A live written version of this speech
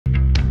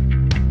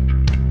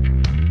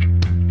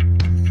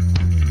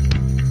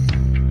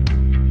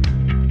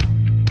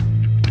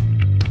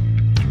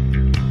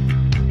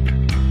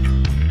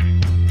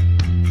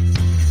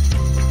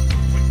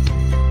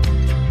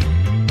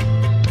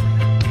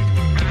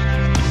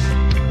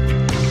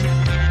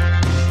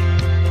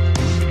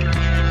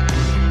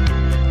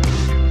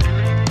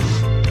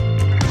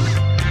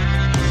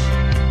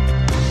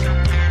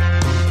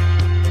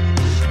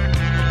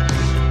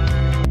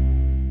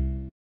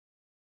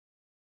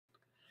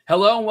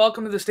Hello and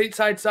welcome to the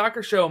Stateside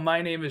Soccer Show.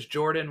 My name is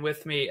Jordan.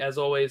 With me, as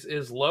always,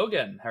 is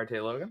Logan. How are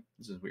you, Logan?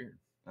 This is weird.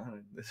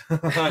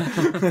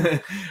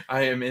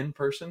 I am in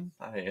person.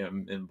 I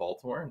am in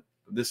Baltimore.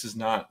 This is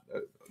not.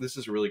 This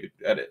is a really good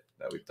edit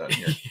that we've done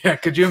here. Yeah,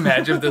 could you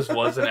imagine if this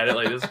was an edit,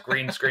 like this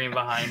green screen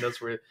behind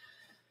us?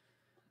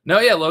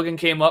 Logan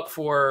came up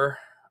for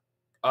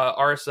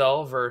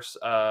RSL versus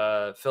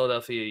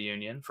Philadelphia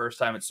Union. First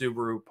time at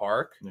Subaru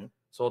Park. Yeah.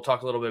 So we'll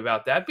talk a little bit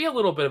about that. Be a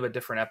little bit of a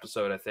different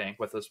episode, I think,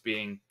 with us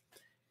being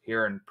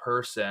here in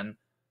person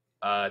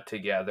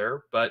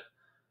together. But,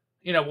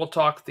 we'll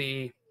talk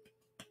the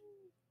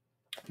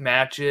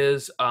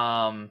matches.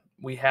 Obviously,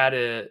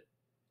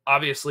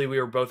 we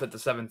were both at the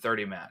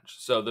 7:30 match.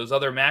 So those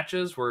other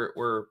matches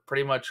were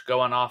pretty much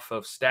going off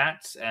of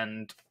stats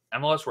and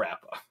MLS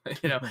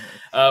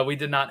wrap-up. We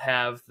did not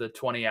have the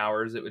 20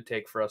 hours it would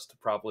take for us to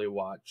probably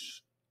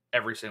watch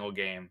every single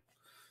game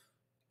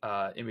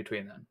in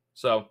between then.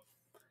 So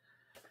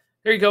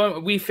there you go.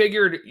 We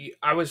figured,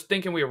 I was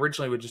thinking we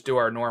originally would just do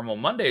our normal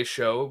Monday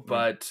show,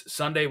 but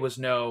Sunday was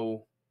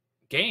no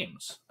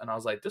games. And I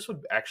was like, this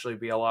would actually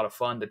be a lot of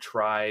fun to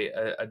try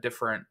a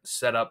different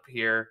setup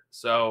here.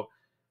 So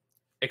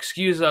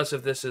excuse us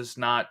if this is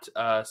not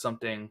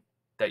something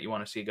that you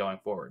want to see going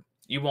forward.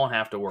 You won't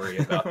have to worry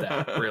about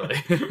that,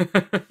 really.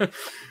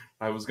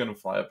 I was going to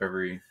fly up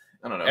every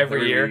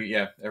year. Week,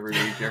 every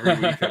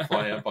week I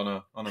fly up on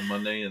a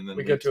Monday, and then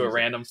we go to a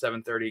random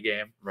 7:30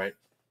 game. Right.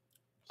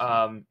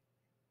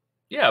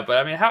 Yeah, but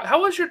I mean,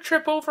 how was your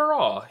trip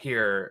overall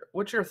here?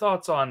 What's your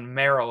thoughts on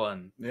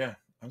Maryland? Yeah,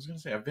 I was going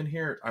to say I've been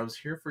here. I was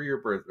here for your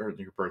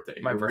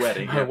birthday, my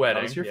wedding. My wedding.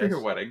 I was here for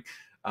your wedding,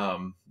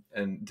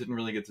 and didn't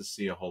really get to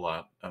see a whole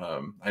lot.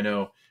 I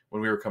know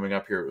when we were coming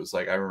up here, it was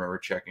like I remember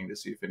checking to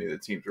see if any of the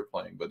teams were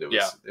playing, but it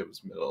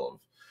was middle of,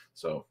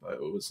 so it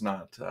was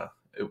not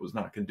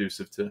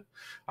conducive to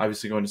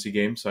obviously going to see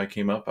games. So I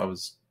came up. I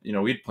was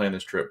we'd planned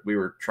this trip. We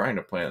were trying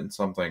to plan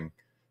something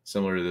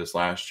similar to this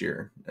last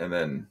year, and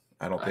then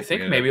I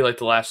think maybe like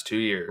the last 2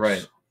 years.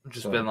 Right.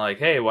 Just been like,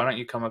 hey, why don't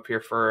you come up here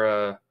for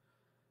a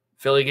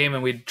Philly game?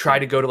 And we'd try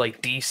to go to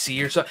like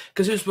DC or something.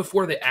 Because it was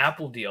before the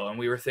Apple deal. And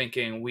we were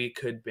thinking we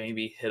could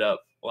maybe hit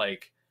up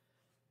like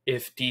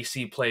if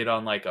DC played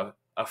on like a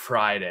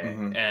Friday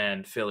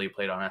and Philly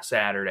played on a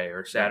Saturday,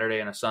 or Saturday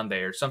and a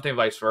Sunday, or something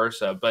vice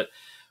versa. But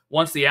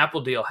once the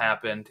Apple deal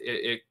happened,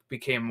 it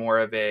became more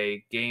of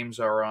a games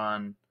are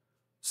on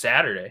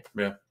Saturday.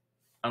 Yeah.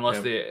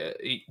 Unless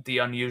the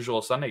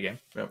unusual Sunday game.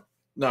 Yeah.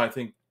 No, I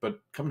think, but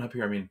coming up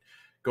here, I mean,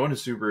 going to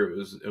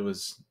Subaru, it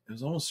was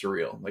almost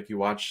surreal. Like you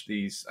watch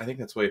these, I think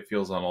that's the way it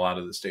feels on a lot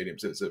of the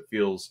stadiums. It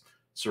feels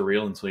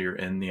surreal until you're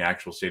in the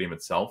actual stadium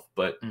itself.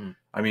 But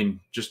I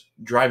mean, just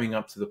driving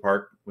up to the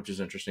park, which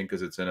is interesting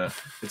because it's in a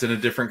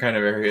different kind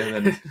of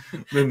area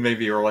than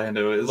maybe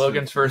Orlando is.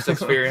 Logan's first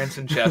experience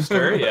in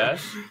Chester, yeah.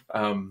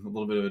 A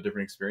little bit of a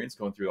different experience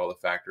going through all the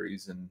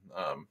factories and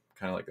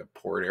kind of like a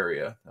port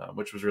area,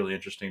 which was really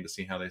interesting to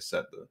see how they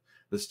set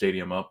the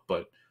stadium up.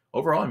 But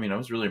overall, I mean, I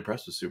was really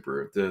impressed with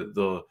Subaru.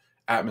 The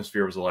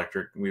atmosphere was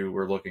electric. We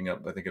were looking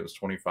up, I think it was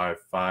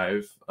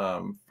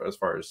 25,500 as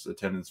far as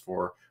attendance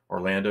for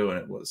Orlando, and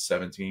it was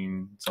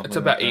 17 something. It's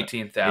about like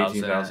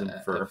 18,000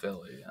 for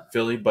Philly. Yeah.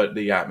 Philly, but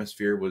the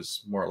atmosphere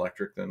was more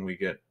electric than we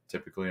get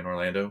typically in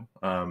Orlando.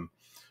 Our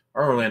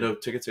Orlando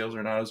ticket sales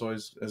are not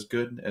always as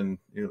good, and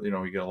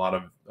we get a lot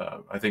of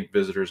I think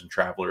visitors and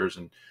travelers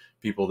and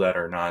people that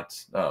are not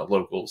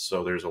locals.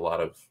 So there's a lot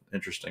of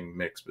interesting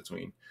mix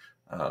between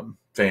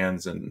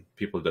fans and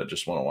people that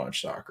just want to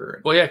watch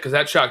soccer. Well, yeah, because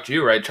that shocked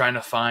you, right? Trying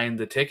to find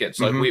the tickets.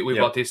 Like we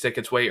bought these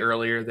tickets way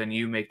earlier than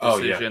you make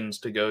decisions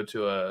to go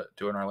to an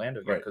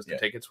Orlando game because the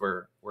tickets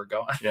were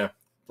going. Yeah,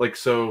 like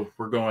so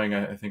we're going.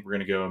 I think we're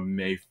going to go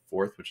May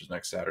 4th, which is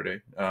next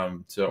Saturday,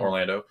 to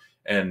Orlando,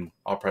 and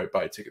I'll probably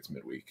buy tickets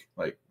midweek,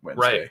 like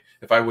Wednesday. Right.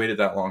 If I waited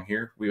that long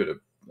here, we would have.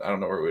 I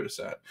don't know where we would have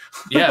sat.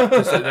 Yeah,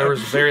 because there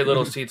was very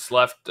little seats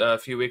left a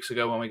few weeks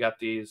ago when we got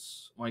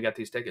these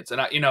tickets.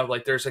 And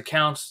there's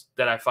accounts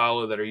that I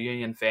follow that are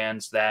Union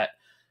fans that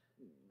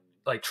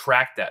like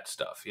track that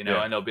stuff, and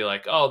they'll be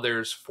like, oh,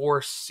 there's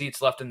 4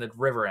 seats left in the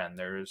river end.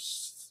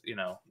 There's,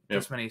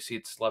 this many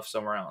seats left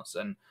somewhere else.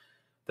 And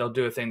they'll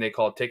do a thing they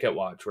call Ticket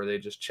Watch, where they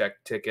just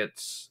check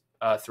tickets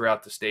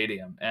throughout the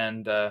stadium.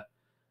 And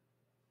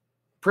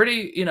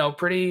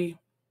pretty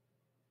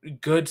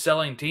good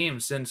selling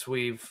teams since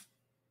we've,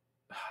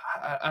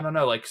 I don't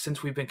know, like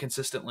since we've been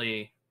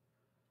consistently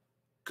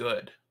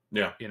good.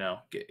 Yeah.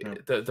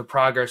 The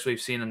progress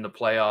we've seen in the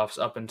playoffs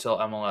up until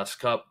MLS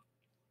Cup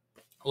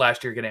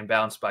last year getting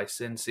bounced by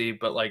Cincy,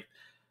 but like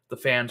the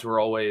fans were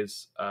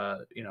always,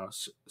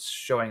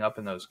 showing up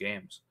in those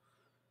games.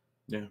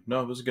 Yeah.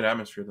 No, it was a good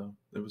atmosphere though.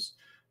 It was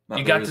not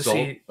you the got result,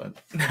 to see, but...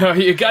 No,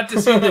 you got to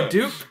see the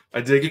dupe.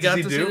 I did get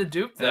to see the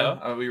dupe though.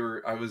 Yeah, we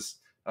were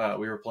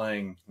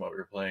playing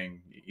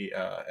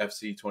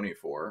FC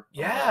 24.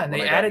 Yeah, and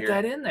they added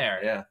that in there.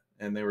 Yeah,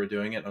 and they were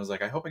doing it, and I was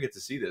like, I hope I get to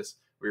see this.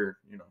 We were,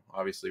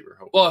 obviously we're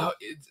hoping. Well,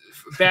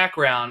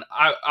 background,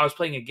 I was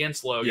playing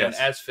against Logan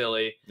as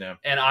Philly,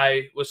 and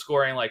I was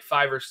scoring like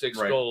 5 or 6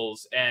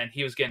 goals, and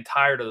he was getting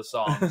tired of the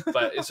song.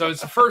 But so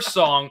it's the first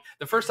song.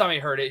 The first time he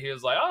heard it, he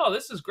was like, "Oh,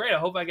 this is great! I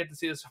hope I get to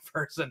see this in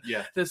person."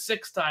 Yeah. The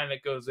 6th time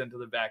it goes into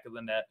the back of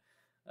the net,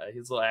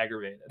 he's a little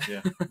aggravated.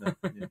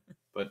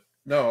 But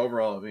no,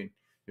 overall, I mean,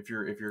 if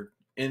you're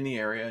in the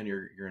area and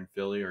you're in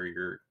Philly or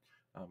you're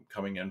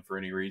coming in for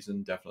any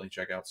reason, definitely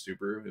check out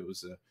Subaru. It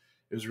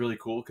was really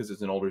cool because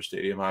it's an older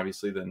stadium,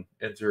 obviously, than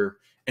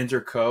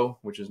Interco,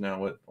 which is now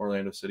what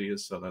Orlando City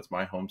is. So that's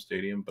my home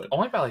stadium. But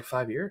only by like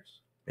 5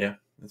 years. Yeah,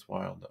 that's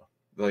wild though.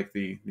 Like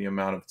the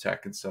amount of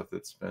tech and stuff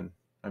that's been.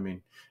 I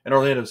mean, and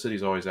Orlando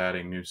City's always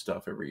adding new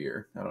stuff every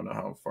year. I don't know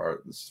how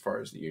far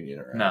as the Union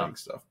are adding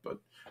stuff, but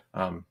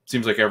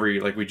seems like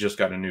we just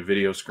got a new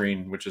video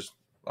screen, which is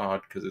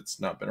odd because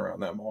it's not been around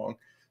that long.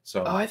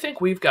 So I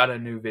think we've got a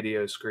new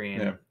video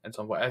screen at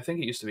some point. I think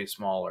it used to be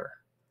smaller.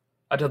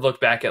 I did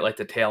look back at like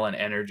the Talon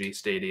Energy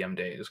Stadium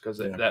days because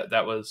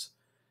that was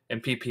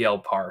in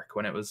PPL Park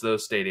when it was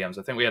those stadiums.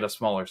 I think we had a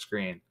smaller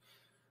screen.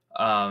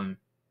 But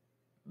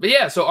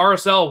yeah, so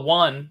RSL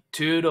won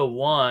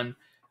 2-1.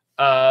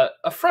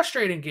 A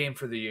frustrating game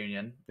for the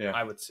Union,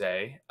 I would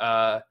say.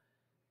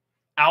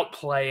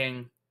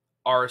 Outplaying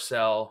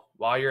RSL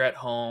while you're at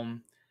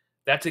home.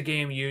 That's a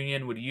game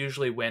Union would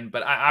usually win,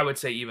 but I would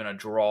say even a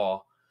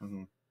draw.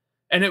 Mm-hmm.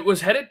 And it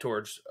was headed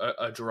towards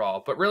a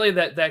draw. But really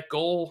that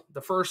goal,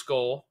 the first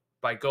goal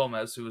by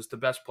Gomez, who was the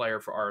best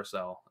player for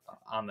RSL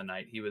on the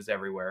night, he was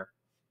everywhere.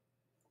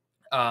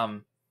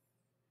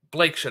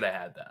 Blake should have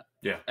had that.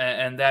 Yeah.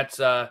 And that's,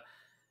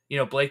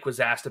 Blake was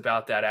asked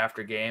about that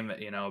after game,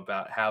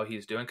 about how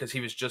he's doing because he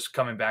was just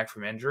coming back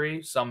from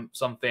injury. Some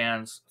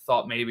fans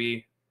thought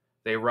maybe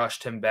they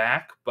rushed him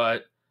back,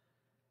 but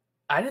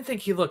I didn't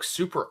think he looked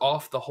super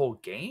off the whole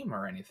game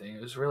or anything.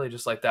 It was really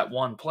just like that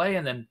one play.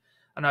 And then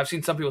I know I've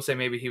seen some people say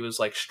maybe he was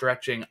like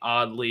stretching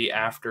oddly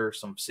after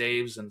some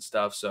saves and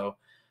stuff. So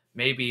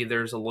maybe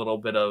there's a little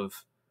bit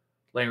of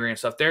lingering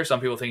stuff there. Some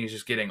people think he's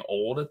just getting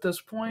old at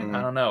this point. Mm-hmm.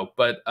 I don't know.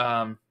 But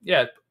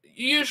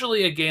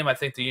usually a game I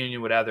think the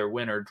Union would either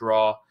win or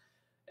draw.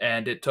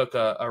 And it took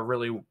a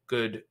really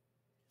good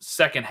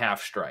second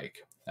half strike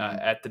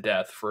at the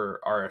death for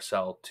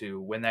RSL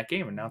to win that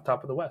game and now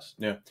top of the West.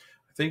 Yeah.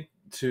 I think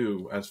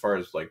too, as far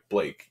as like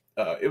Blake,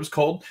 it was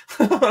cold.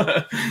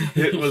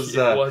 It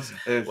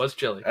was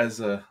chilly. As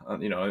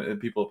and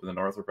people up in the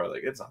north were probably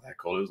like, it's not that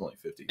cold. It was only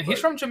 50. And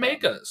he's from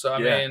Jamaica, so I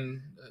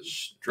mean,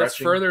 that's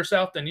further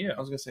south than you. I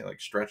was gonna say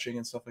like stretching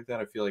and stuff like that.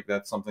 I feel like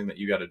that's something that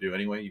you got to do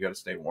anyway. You got to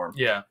stay warm.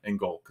 In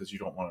goal because you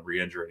don't want to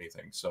re-injure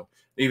anything. So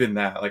even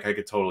that, like I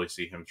could totally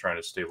see him trying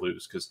to stay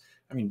loose because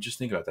I mean, just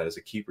think about that as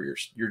a keeper.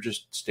 You're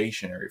just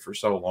stationary for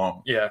so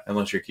long. Yeah.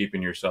 Unless you're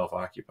keeping yourself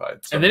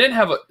occupied. So. And they didn't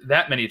have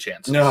that many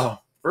chances. No.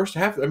 First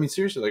half, I mean,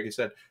 seriously, like I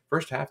said,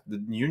 first half,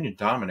 the Union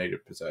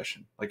dominated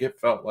possession. Like, it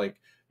felt like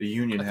the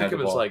Union had the ball. I think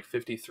it was like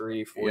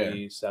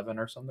 53-47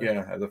 or something.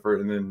 Yeah, at the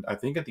first, and then I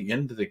think at the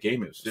end of the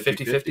game, it was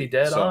 50-50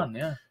 dead on,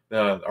 yeah.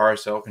 The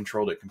RSL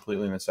controlled it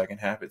completely in the second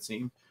half, it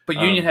seemed. But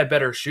Union had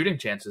better shooting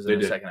chances in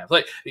the second half.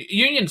 Like,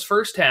 Union's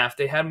first half,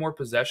 they had more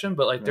possession,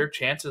 but, like, their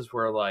chances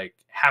were, like,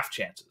 half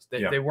chances.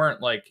 They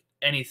weren't, like,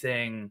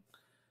 anything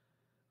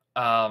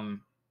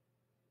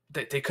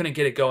they couldn't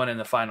get it going in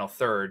the final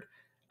third.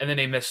 And then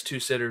they missed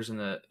 2 sitters in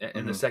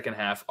the second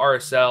half.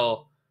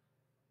 RSL,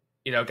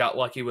 got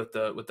lucky with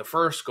the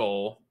first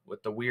goal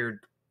with the weird.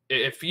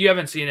 If you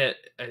haven't seen it,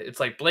 it's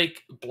like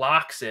Blake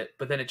blocks it,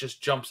 but then it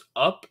just jumps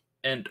up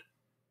and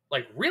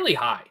like really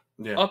high,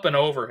 up and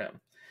over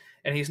him,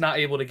 and he's not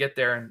able to get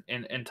there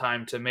in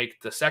time to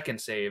make the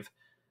second save.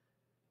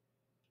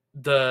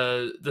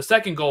 The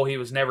second goal he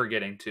was never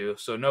getting to,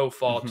 so no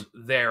fault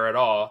there at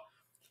all.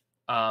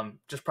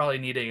 Just probably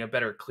needing a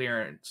better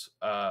clearance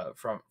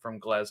from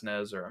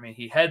Glesnes, or I mean,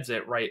 he heads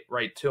it right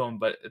to him,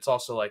 but it's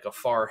also like a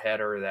far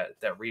header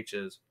that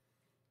reaches.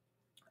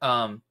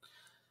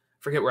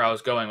 Forget where I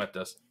was going with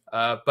this,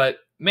 but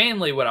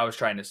mainly what I was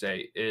trying to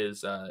say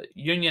is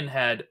Union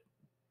had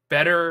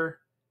better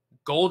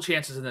goal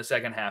chances in the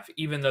second half,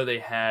 even though they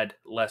had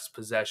less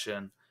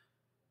possession,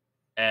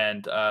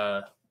 and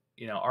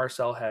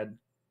RSL had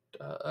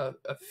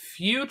a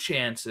few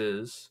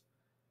chances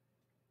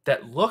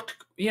that looked,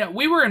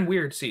 we were in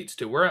weird seats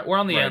too. We're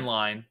on the end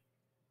line,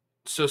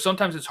 so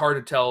sometimes it's hard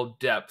to tell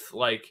depth.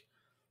 Like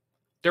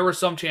there were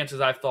some chances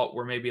I thought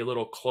were maybe a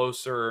little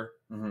closer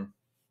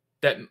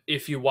that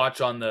if you watch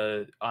on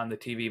the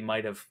TV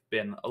might have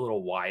been a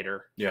little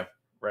wider. Yeah.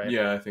 Right.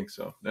 Yeah, I think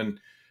so. And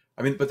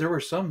I mean, but there were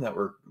some that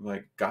were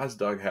like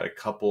Gazdag had a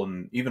couple,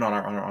 and even on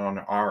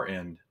our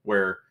end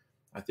where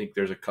I think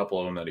there's a couple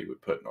of them that he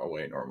would put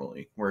away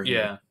normally. Where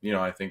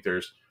I think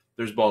there's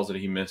balls that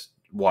he missed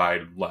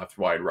wide left,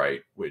 wide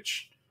right,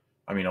 which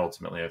I mean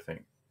ultimately I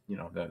think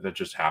that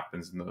just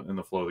happens in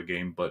the flow of the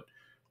game. But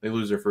they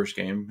lose their first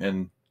game,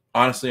 and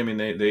honestly, I mean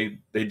they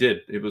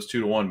did. It was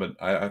 2-1,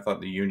 but I thought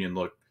the Union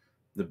looked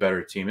the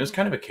better team. It was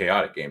kind of a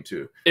chaotic game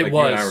too. It like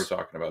was. You and I were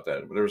talking about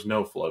that, but there was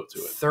no flow to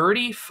it.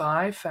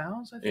 35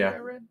 fouls, I think I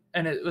read,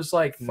 and it was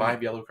like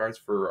 5 yellow cards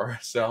for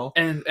RSL,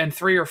 and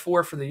 3 or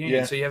 4 for the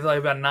Union. So you have like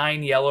about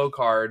 9 yellow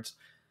cards.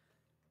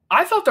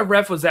 I thought the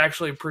ref was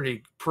actually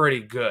pretty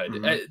good.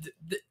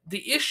 Mm-hmm.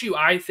 The issue,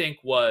 I think,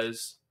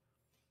 was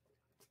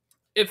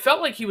it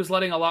felt like he was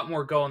letting a lot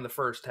more go in the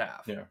first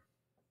half. Yeah.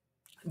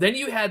 Then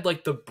you had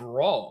like the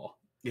brawl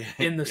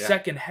in the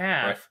second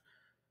half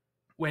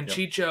when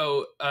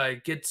Chicho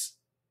gets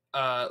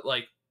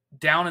like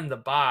down in the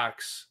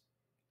box,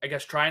 I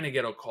guess trying to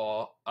get a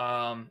call,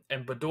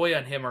 and Bedoya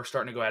and him are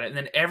starting to go at it, and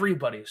then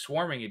everybody's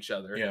swarming each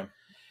other. Yeah.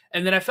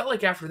 And then I felt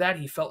like after that,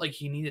 he felt like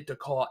he needed to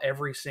call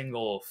every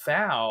single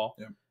foul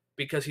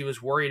because he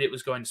was worried it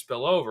was going to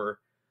spill over.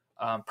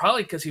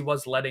 Probably because he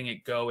was letting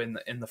it go in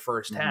the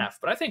first half.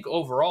 But I think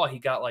overall he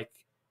got like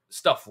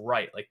stuff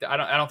right. Like I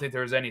don't think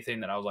there was anything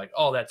that I was like,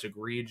 oh, that's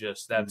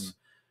egregious. That's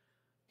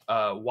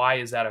why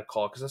is that a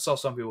call? Because I saw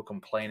some people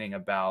complaining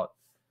about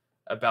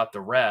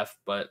the ref,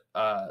 but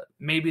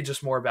maybe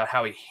just more about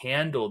how he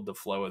handled the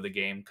flow of the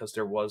game because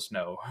there was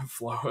no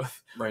flow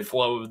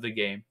of the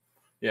game.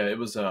 Yeah, it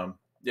was.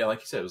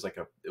 Like you said,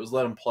 it was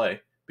let them play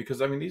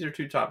because I mean these are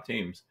 2 top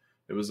teams.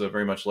 It was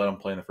very much let them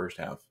play in the first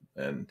half,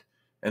 and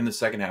in the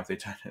second half they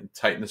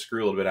tightened the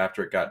screw a little bit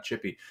after it got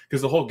chippy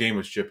because the whole game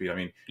was chippy. I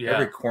mean,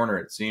 every corner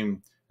it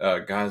seemed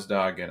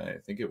Gazdag and I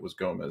think it was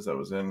Gomez that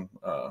was in.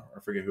 I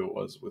forget who it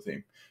was with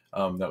him.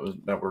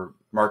 That were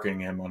marking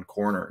him on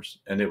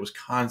corners, and it was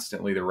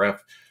constantly the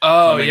ref.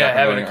 Oh yeah,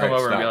 having to come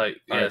over and be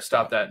like,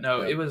 stop that.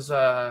 No, it was.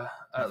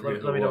 Let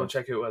me double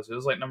check who it was. It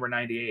was like number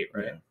 98,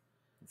 right? Yeah.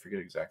 I forget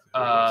exactly who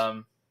it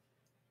was.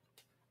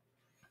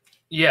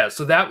 Yeah,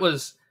 so that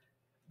was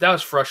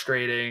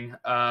frustrating.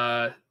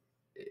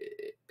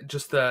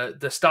 Just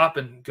the stop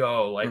and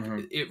go, like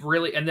it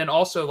really, and then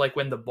also like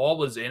when the ball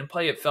was in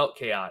play, it felt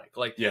chaotic.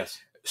 Like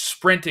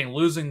sprinting,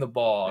 losing the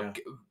ball,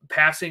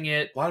 passing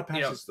it. A lot of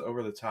passes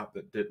over the top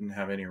that didn't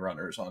have any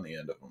runners on the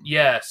end of them.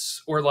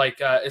 Yes, or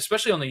like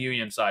especially on the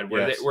Union side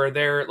where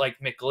they're like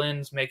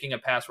McGlynn's making a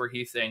pass where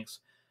he thinks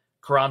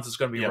Carranza's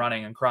going to be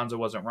running and Carranza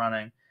wasn't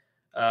running.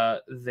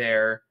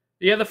 There.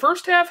 Yeah, the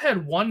first half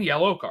had 1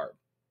 yellow card.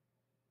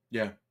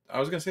 Yeah, I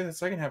was going to say the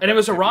second half. And it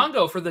was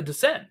Arango for the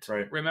dissent,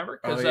 remember?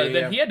 Because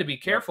then he had to be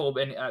careful,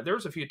 and there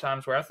was a few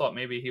times where I thought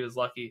maybe he was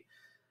lucky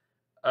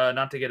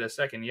not to get a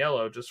second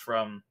yellow just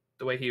from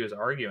the way he was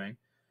arguing.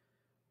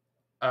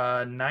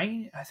 I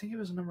think it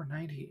was number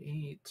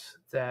 98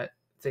 that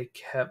they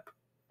kept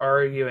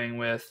arguing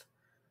with.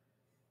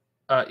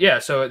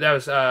 So that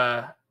was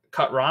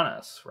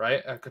Catranas,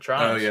 right?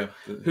 Catranas,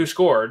 who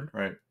scored.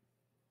 Right.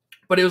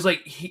 But it was like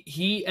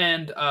he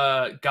and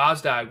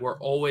Gazdag were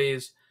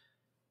always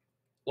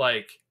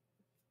like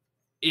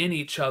in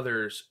each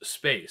other's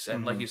space,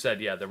 and like you said,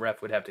 the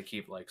ref would have to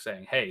keep like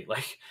saying, "Hey,"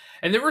 like.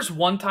 And there was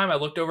one time I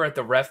looked over at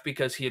the ref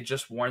because he had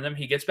just warned them.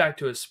 He gets back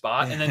to his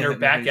spot, and then they're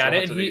back at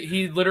it, and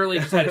he literally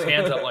just had his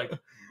hands up, like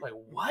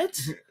what?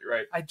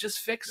 Right. I just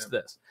fixed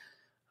this.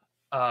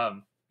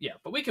 But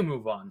we can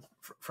move on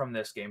from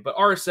this game. But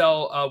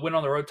RSL went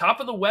on the road,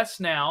 top of the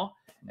West now,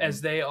 as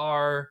they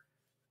are.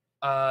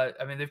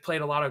 They've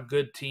played a lot of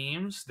good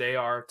teams. They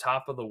are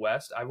top of the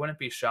West. I wouldn't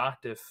be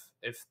shocked if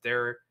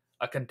they're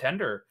a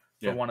contender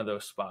for one of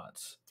those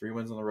spots. 3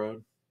 wins on the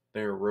road.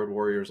 They were road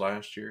warriors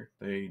last year.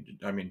 They've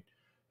been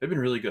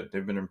really good.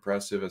 They've been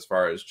impressive as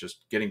far as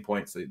just getting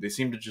points. They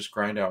seem to just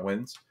grind out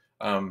wins.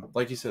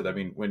 Like you said, I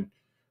mean, when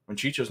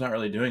Chicho's not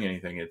really doing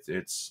anything,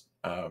 it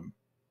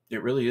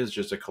really is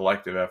just a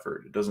collective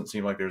effort. It doesn't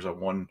seem like there's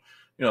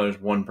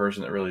there's one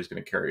person that really is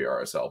going to carry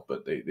RSL,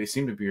 but they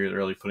seem to be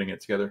really putting it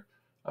together.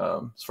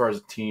 As far as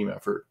a team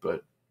effort,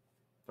 but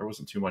there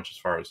wasn't too much as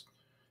far as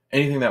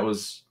anything that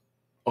was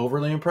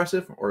overly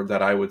impressive or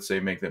that I would say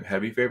make them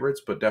heavy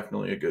favorites, but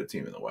definitely a good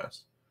team in the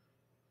West.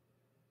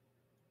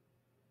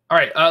 All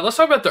right, let's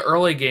talk about the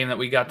early game that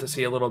we got to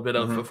see a little bit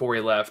of before we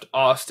left.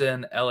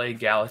 Austin, LA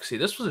Galaxy.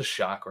 This was a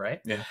shock,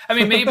 right? Yeah. I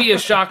mean, maybe a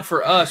shock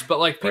for us, but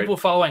like people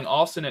following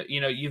Austin,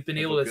 you've been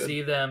able to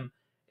see them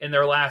in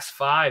their last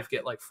 5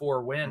 get like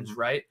 4 wins,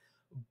 right?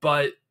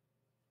 But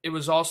it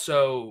was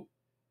also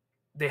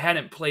they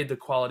hadn't played the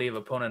quality of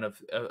opponent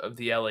of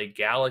the LA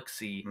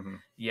Galaxy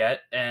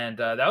yet, and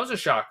that was a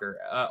shocker.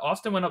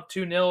 Austin went up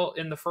 2-0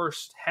 in the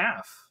first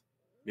half.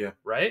 Yeah.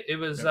 Right? It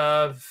was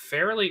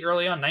fairly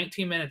early on.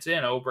 19 minutes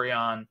in,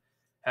 Obrian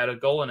had a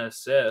goal and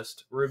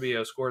assist.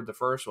 Rubio scored the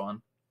first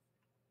one.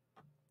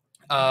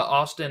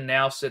 Austin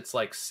now sits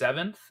like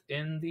 7th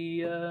in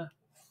the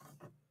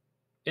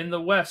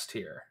West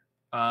here.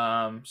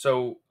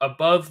 So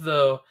above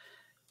the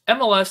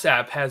MLS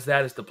app has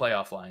that as the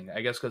playoff line,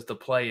 I guess, because the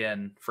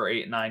play-in for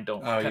 8 and 9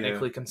 don't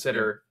technically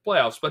consider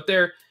playoffs, but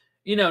they're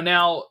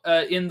now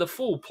in the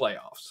full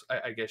playoffs,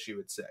 I guess you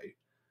would say.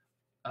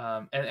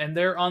 And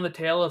they're on the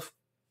tail of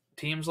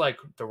teams like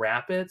the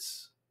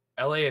Rapids,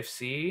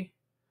 LAFC,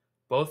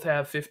 both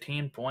have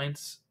 15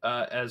 points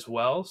as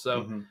well.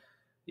 So,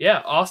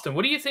 Austin,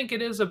 what do you think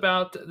it is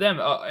about them?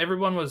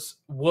 Everyone was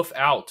woof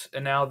out,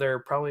 and now they're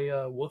probably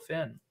woof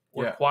in.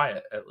 We're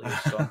quiet, at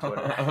least, on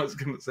Twitter. I was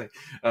going to say,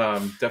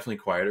 definitely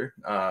quieter.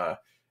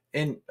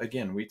 And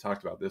again, we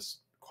talked about this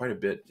quite a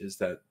bit, is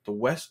that the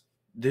West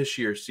this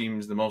year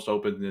seems the most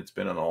open it's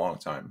been in a long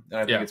time. And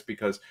I think it's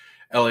because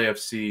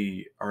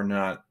LAFC are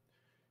not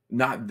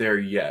there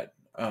yet.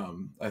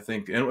 I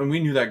think, and we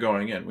knew that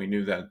going in. We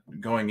knew that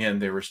going in,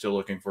 they were still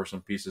looking for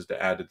some pieces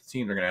to add to the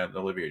team. They're going to add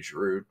Olivier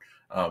Giroud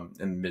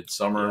in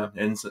midsummer,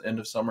 end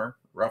of summer,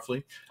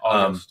 roughly.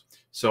 August.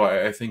 So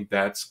I think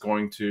that's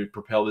going to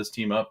propel this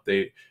team up.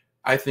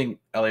 I think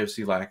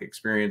LAFC lack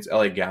experience.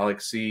 LA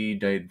Galaxy,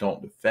 they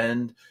don't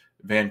defend.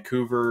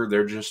 Vancouver,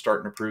 they're just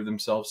starting to prove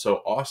themselves.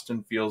 So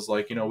Austin feels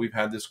like, we've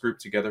had this group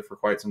together for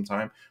quite some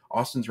time.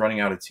 Austin's running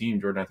out of team,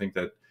 Jordan. I think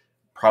that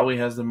probably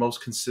has the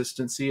most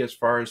consistency as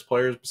far as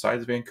players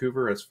besides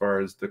Vancouver, as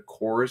far as the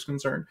core is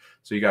concerned.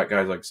 So you got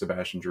guys like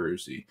Sebastian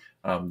Giroud.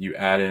 You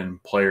add in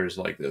players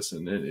like this.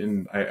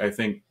 And I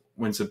think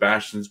when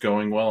Sebastian's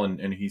going well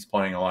and he's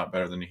playing a lot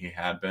better than he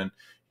had been,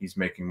 he's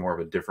making more of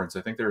a difference.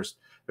 I think there's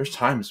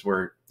times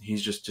where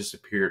he's just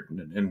disappeared.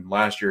 And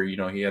last year,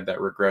 he had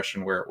that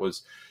regression where it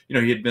was,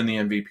 he had been the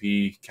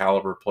MVP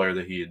caliber player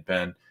that he had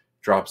been,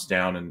 drops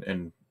down.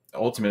 And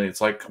ultimately,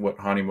 it's like what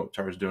Hani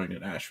Mukhtar is doing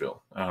in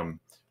Nashville.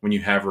 When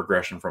you have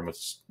regression from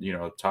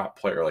a top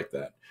player like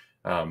that,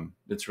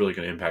 it's really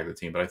going to impact the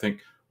team. But I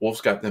think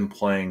Wolf's got them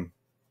playing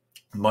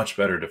much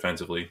better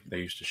defensively. They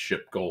used to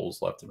ship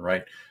goals left and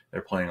right.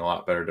 They're playing a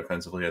lot better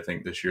defensively, I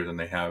think, this year than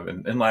they have.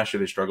 And last year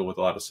they struggled with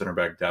a lot of center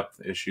back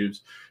depth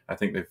issues. I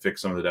think they've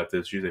fixed some of the depth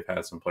issues. They've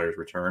had some players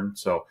return.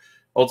 So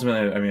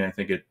ultimately, I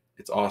think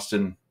it's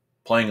Austin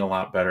playing a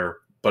lot better,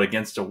 but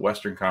against a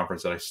Western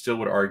Conference that I still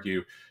would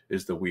argue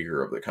is the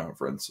weaker of the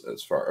conference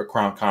as far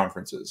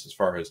conferences. As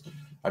far as,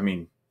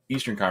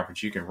 Eastern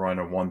Conference, you can run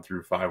a 1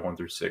 through 5, 1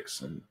 through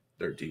 6, and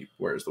they're deep.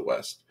 Whereas the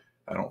West,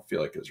 I don't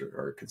feel like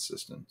are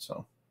consistent.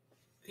 So.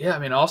 Yeah,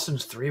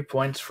 Austin's 3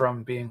 points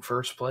from being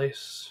first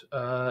place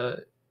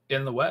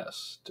in the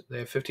West. They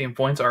have 15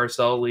 points.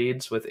 RSL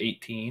leads with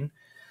 18.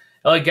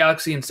 LA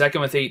Galaxy in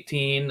second with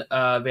 18.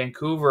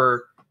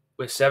 Vancouver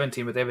with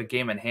 17, but they have a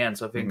game in hand.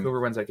 So if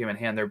Vancouver wins that game in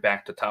hand, they're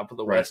back to top of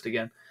the West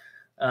again.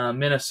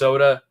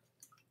 Minnesota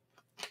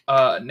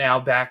now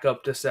back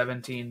up to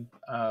 17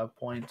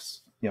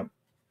 points. Yep.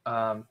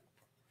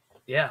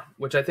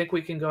 Which I think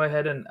we can go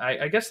ahead and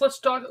I guess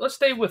let's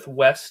stay with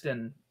West,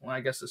 and I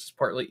guess this is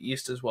partly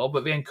East as well,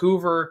 but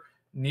Vancouver,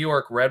 New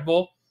York Red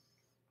Bull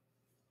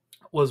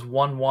was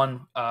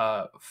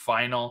 1-1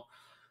 final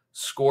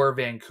score.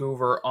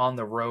 Vancouver on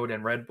the road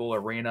in Red Bull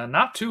Arena,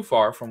 not too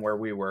far from where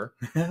we were,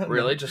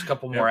 really, just a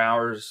couple more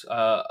hours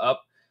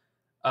up.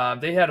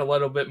 They had a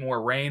little bit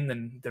more rain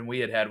than we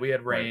had. We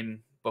had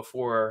rain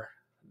before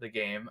the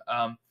game.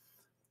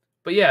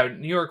 But yeah,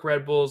 New York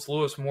Red Bulls,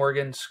 Lewis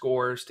Morgan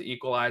scores to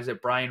equalize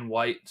it. Brian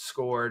White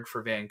scored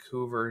for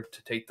Vancouver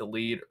to take the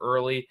lead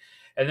early.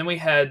 And then we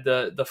had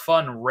the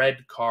fun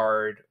red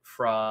card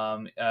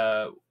from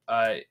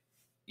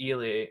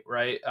Ely,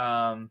 right?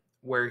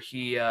 Where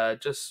he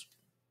just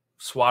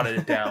swatted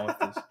it down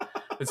with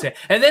his hand.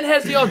 And then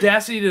has the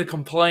audacity to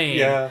complain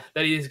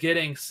that he's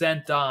getting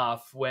sent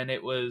off when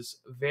it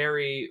was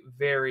very,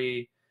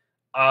 very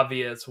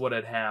obvious what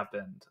had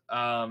happened.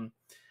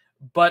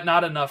 But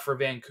not enough for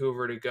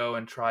Vancouver to go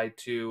and try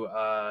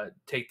to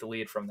take the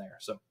lead from there.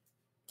 So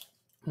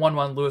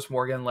 1-1, Lewis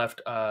Morgan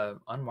left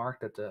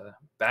unmarked at the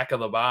back of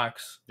the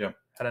box. Yep.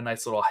 Had a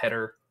nice little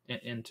header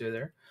into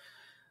there.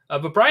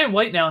 But Brian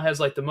White now has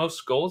the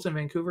most goals in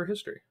Vancouver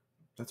history.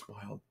 That's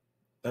wild.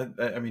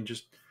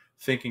 Just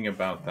thinking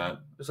about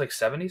that. It's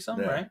 70-some,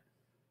 right?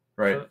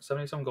 Right.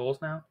 70-some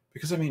goals now.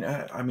 Because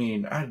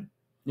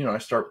I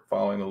start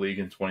following the league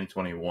in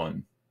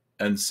 2021,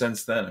 and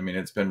since then,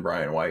 it's been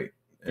Brian White.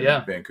 In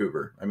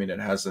Vancouver. It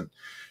hasn't,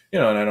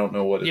 and I don't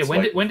know what it's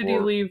when did he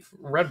leave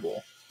Red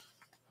Bull?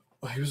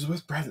 Well, he was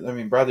with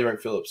Bradley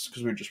Wright Phillips,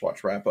 because we just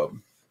watched Wrap Up.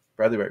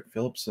 Bradley Wright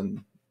Phillips,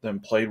 and then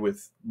played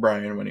with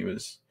Brian when he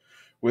was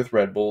with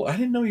Red Bull. I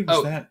didn't know he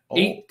was that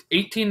old.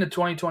 18 to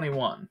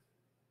 2021.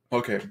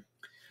 Okay.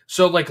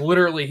 So,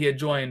 literally, he had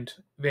joined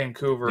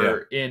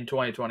Vancouver in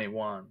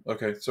 2021.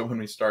 Okay, so when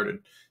we started,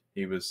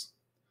 he was...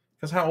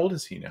 Because how old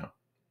is he now?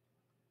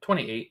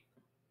 28.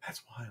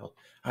 That's wild.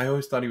 I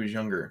always thought he was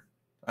younger.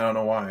 I don't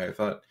know why. I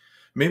thought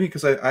maybe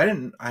because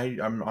I'm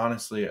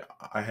honestly,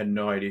 I had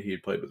no idea he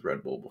had played with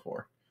Red Bull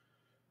before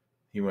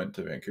he went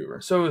to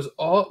Vancouver. So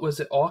was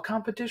it all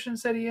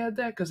competitions that he had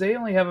that? Because they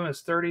only have him as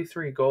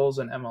 33 goals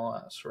in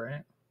MLS,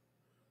 right?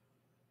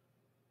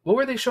 What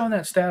were they showing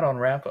that stat on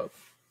Wrap Up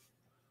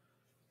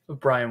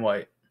with Brian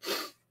White? I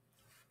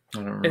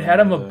don't remember. It had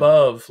him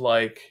above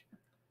goal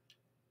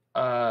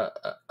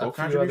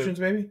contributions,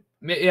 maybe?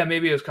 Yeah,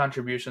 maybe it was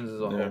contributions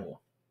as a whole.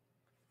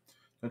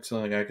 That's the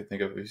only thing I could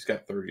think of. He's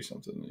got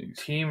 30-something.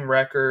 Team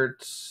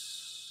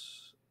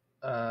records,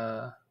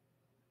 player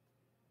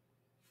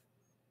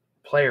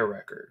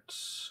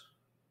records,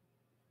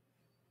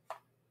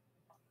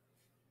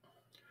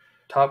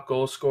 top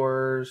goal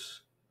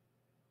scorers.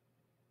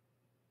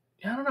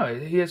 Yeah, I don't know.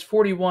 He has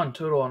 41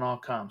 total on all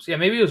comps. Yeah,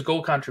 maybe it was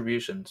goal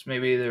contributions.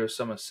 Maybe there was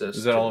some assists.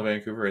 Is that all of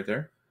Vancouver right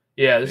there?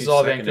 Yeah, this He's is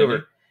all second, Vancouver.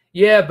 isn't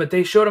Yeah, but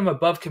they showed him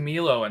above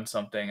Camilo and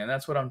something, and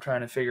that's what I'm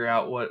trying to figure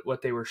out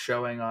what they were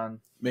showing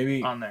on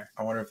Maybe on there.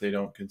 I wonder if they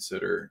don't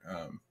consider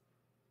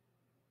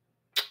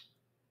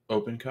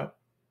Open Cup.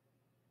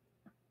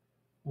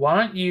 Why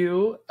don't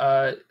you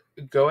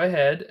go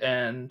ahead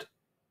and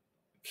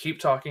keep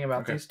talking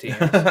about these teams,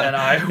 and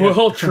I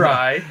will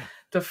try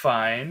to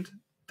find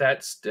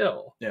that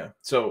still. Yeah.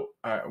 So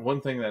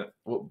one thing that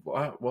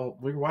well,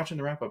 we were watching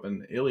the wrap up,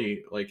 and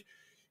Illy, like,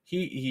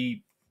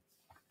 he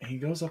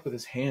goes up with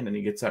his hand and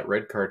he gets that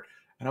red card,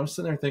 and I was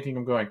sitting there thinking,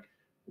 I'm going,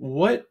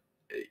 what?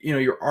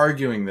 You're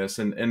arguing this,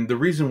 and the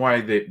reason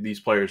why these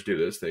players do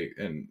this,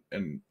 and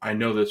I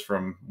know this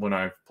from when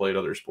I've played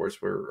other sports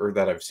or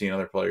that I've seen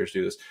other players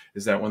do this,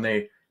 is that when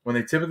they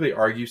typically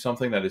argue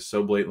something that is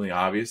so blatantly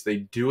obvious, they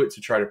do it to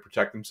try to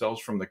protect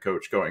themselves from the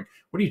coach going,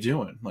 what are you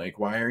doing? Like,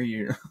 why are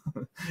you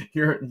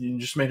you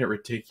just made a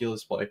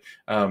ridiculous play.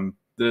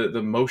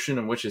 The motion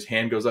in which his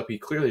hand goes up, he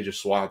clearly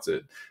just swats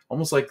it,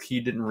 almost like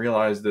he didn't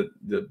realize that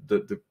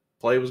the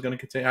play was going to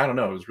continue. I don't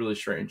know. It was really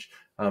strange.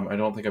 I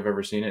don't think I've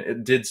ever seen it.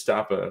 It did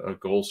stop a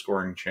goal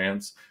scoring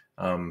chance.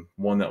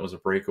 One that was a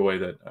breakaway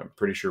that I'm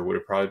pretty sure would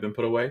have probably been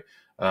put away.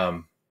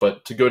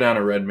 But to go down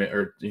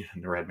to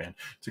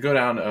go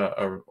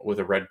down with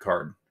a red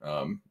card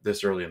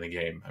this early in the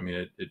game, I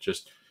mean, it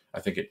just, I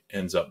think it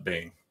ends up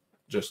being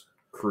just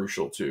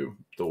crucial to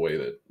the way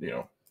that,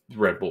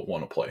 Red Bull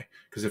want to play.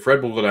 Because if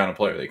Red Bull go down a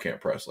player, they can't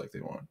press like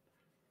they want.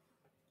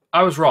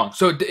 I was wrong.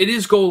 So it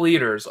is goal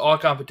leaders, all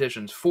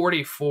competitions,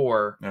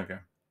 44. Okay.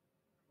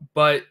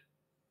 But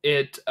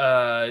it,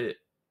 I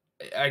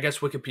guess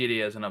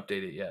Wikipedia hasn't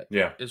updated yet.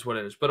 Yeah. Is what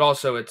it is. But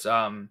also it's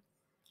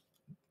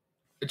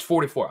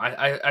 44.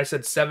 I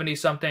said 70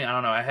 something. I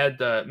don't know. I had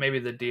maybe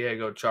the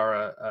Diego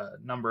Chara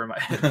number in my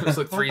head. It was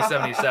like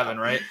 377,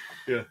 right?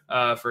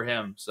 Yeah. For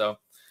him. So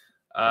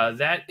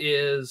that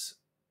is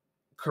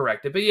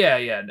correct. But yeah,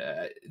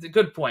 it's a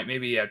good point.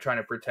 Maybe trying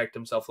to protect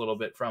himself a little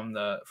bit from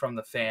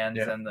the fans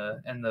and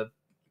the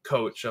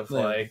coach of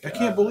I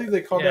can't believe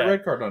they called that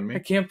red card on me. I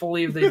can't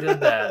believe they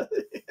did that.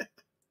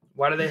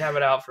 Why do they have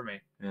it out for me?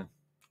 Yeah.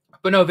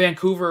 But no,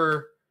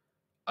 Vancouver.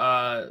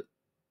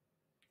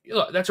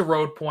 Look, that's a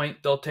road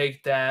point. They'll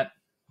take that.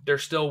 They're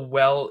still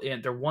well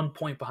in. They're 1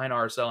 point behind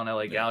RSL and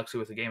LA Galaxy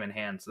with a game in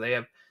hand. So they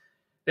have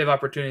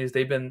opportunities.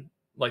 They've been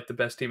like the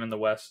best team in the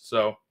West.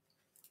 So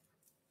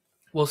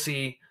we'll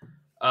see.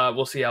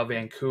 We'll see how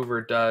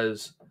Vancouver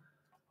does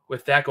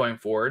with that going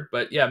forward.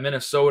 But yeah,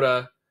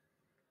 Minnesota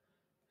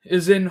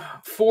is in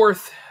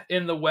fourth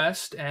in the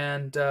West,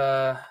 and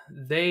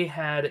they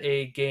had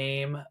a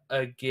game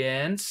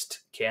against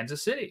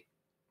Kansas City.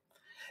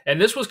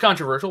 And this was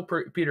controversial.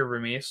 Peter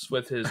Vermees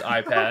with his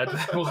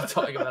iPad. We'll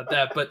talk about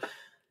that. But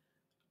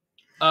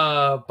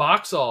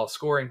Boxall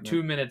scoring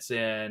 2 minutes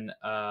in,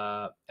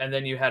 and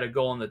then you had a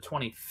goal in the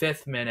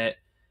 25th minute,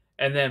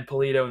 and then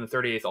Polito in the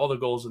 38th. All the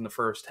goals in the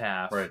first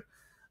half. Right.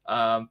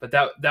 But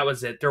that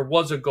was it. There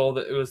was a goal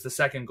it was the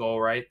second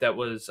goal, right? That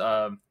was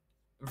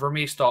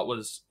Vermees thought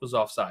was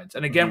offsides.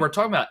 And again, we're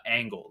talking about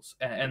angles.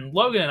 And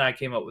Logan and I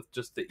came up with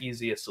just the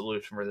easiest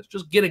solution for this.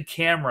 Just get a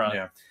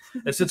camera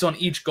that sits on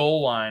each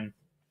goal line.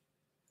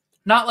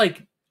 Not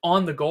like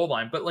on the goal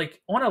line, but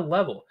like on a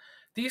level.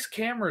 These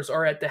cameras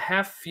are at the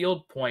half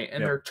field point,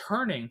 and they're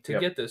turning to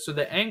get this. So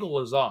the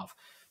angle is off.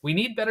 We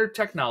need better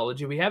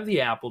technology. We have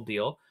the Apple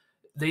deal.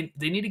 They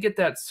need to get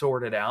that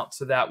sorted out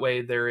so that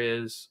way there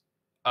is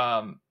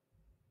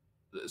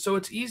so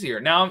it's easier.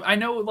 Now, I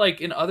know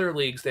like in other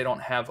leagues they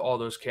don't have all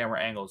those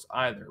camera angles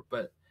either,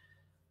 but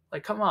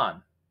like come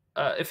on.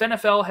 If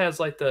NFL has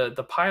like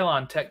the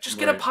pylon tech, just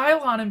get a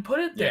pylon and put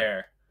it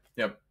there.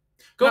 Yep.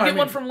 Go get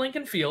one from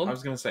Lincoln Field. I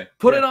was going to say.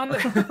 Put it on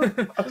there.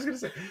 I was going to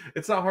say.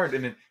 It's not hard.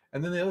 And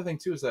then the other thing,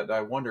 too, is that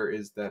I wonder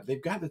is that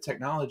they've got the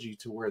technology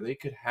to where they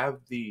could have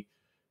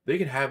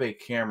a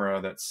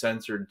camera that's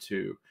censored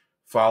to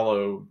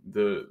follow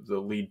the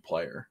lead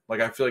player.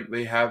 Like, I feel like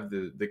they have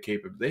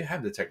they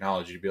have the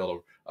technology to be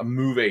able to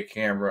move a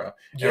camera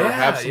or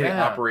have somebody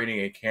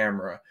operating a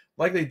camera.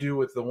 Like they do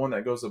with the one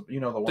that goes up, the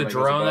one the that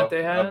drone goes that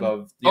they had,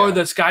 above,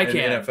 the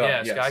Skycam,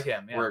 NFL,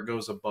 Skycam, where it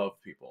goes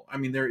above people. I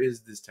mean, there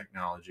is this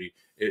technology.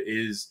 It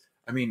is.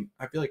 I mean,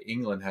 I feel like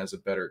England has a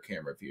better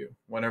camera view.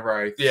 Whenever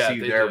I see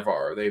their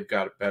VAR, they've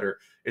got it better.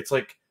 It's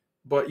like,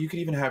 but you could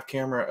even have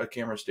a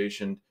camera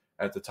stationed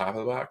at the top of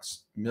the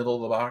box, middle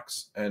of the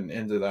box, and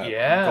into that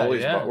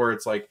goalie spot, where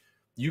it's like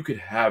you could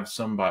have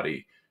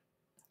somebody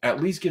at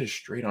least get a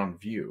straight on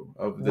view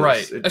of this.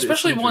 Right,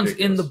 especially ones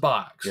ridiculous. In the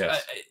box.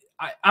 Yes.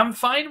 I'm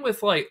fine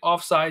with like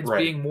offsides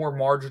being more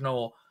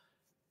marginal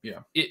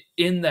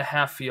in the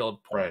half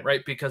field point,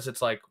 right? Because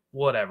it's like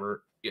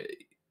whatever.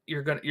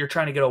 You're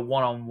trying to get a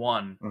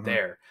one-on-one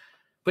there.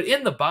 But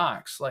in the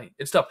box, like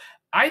it's tough.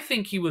 I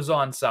think he was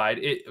onside.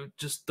 It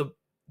just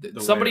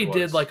somebody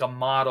did like a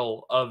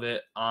model of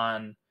it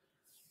online,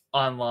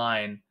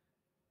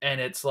 and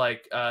it's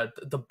like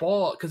the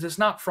ball, because it's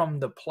not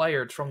from the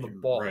player, it's from the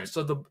ball. Right.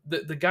 So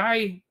the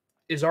guy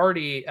is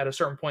already at a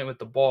certain point with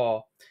the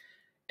ball,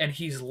 and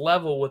he's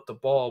level with the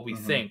ball, we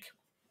think.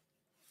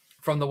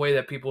 from the way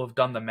that people have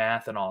done the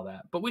math and all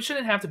that. But we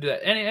shouldn't have to do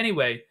that.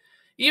 Anyway,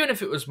 even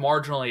if it was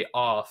marginally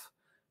off,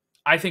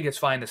 I think it's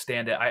fine to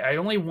stand it. I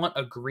only want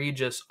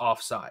egregious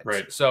offsides.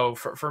 Right. So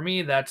for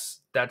me,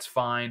 that's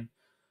fine.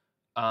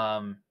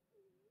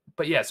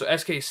 But yeah, so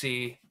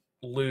SKC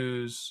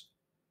lose.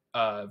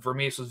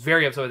 Vermees was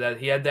very upset with that.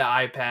 He had the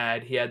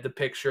iPad. He had the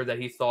picture that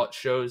he thought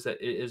shows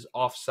that it is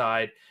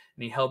offside,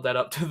 and he held that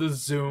up to the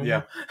Zoom.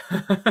 Yeah.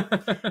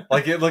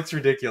 Like, it looks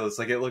ridiculous.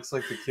 Like, it looks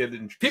like the kid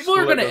in people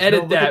are going to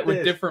edit that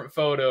with different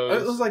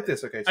photos. It was like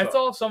this. Okay, so I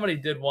thought somebody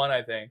did one.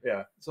 I think.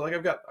 Yeah. So like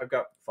I've got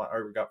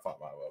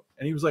Fatma up,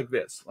 and he was like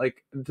this,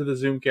 like to the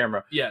Zoom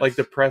camera. Yeah. Like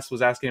the press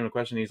was asking him a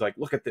question. He's like,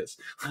 "Look at this.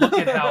 Look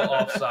at how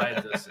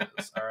offside this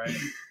is." All right.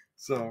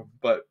 So,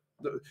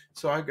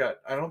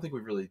 I don't think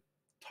we've really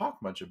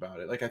talked much about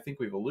it. Like, I think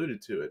we've alluded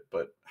to it,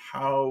 but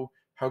how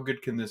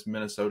good can this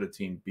Minnesota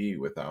team be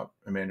without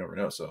Emmanuel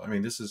Reynoso? I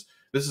mean, this is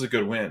a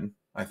good win,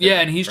 I think.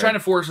 Yeah, and he's trying to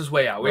force his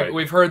way out.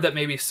 We've heard that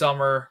maybe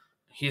summer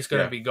he's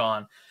going to be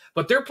gone,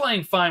 but they're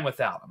playing fine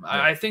without him.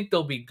 Yeah. I think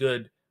they'll be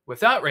good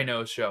without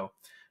Reynoso.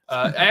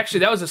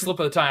 Actually, that was a slip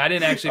of the tongue. I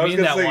didn't actually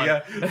mean that one.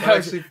 Yeah,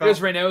 it was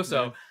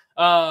Reynoso,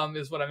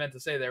 is what I meant to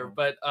say there.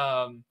 But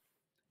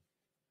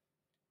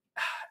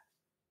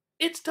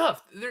it's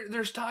tough.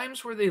 There's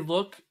times where they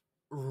look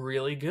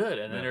really good,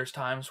 and then there's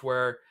times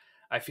where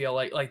I feel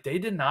like they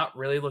did not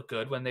really look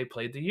good when they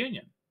played the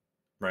Union.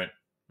 Right.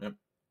 Yep.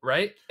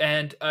 Right?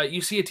 And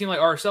you see a team like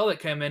RSL that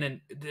came in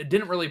and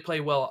didn't really play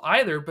well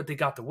either, but they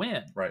got the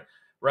win. Right.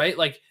 Right?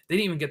 Like, they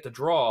didn't even get the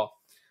draw.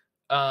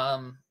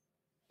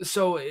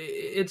 So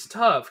it's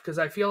tough because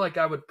I feel like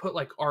I would put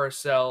like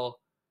RSL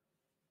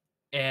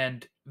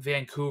and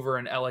Vancouver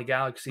and LA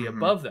Galaxy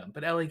above them.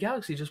 But LA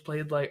Galaxy just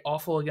played like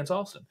awful against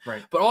Austin.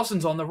 Right. But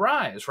Austin's on the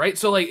rise, right?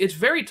 So like it's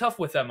very tough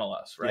with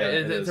MLS,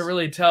 right? Yeah, to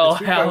really tell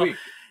how like,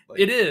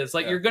 it is.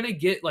 Like you're gonna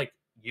get like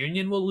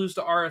Union will lose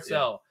to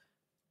RSL.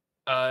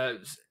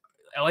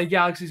 LA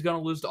Galaxy's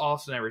gonna lose to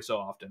Austin every so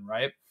often,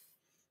 right?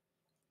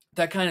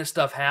 That kind of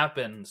stuff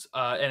happens,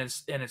 and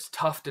it's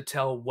tough to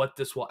tell what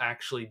this will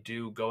actually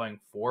do going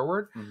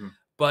forward.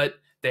 But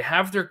they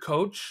have their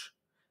coach.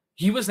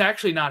 He was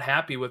actually not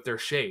happy with their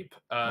shape.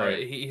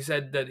 He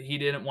said that he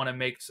didn't want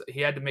to he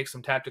had to make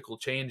some tactical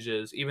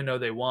changes, even though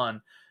they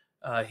won.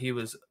 He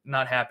was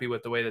not happy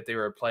with the way that they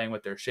were playing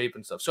with their shape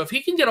and stuff. So if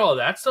he can get all of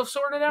that stuff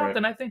sorted out,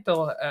 then I think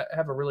they'll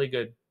have a really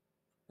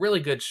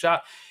good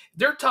shot.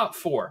 They're top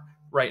 4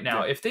 right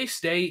now. If they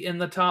stay in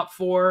the top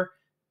 4,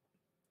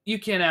 you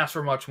can't ask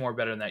for much more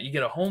better than that. You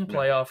get a home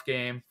playoff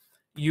game.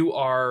 You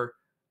are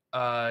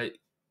like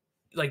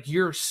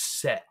you're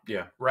set.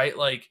 Yeah. Right?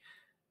 Like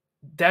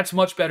that's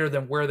much better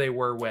than where they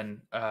were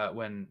when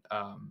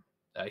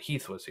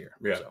Heath was here.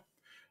 Yeah. So.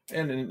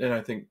 And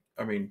I think,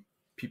 I mean,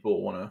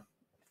 people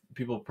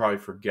probably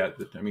forget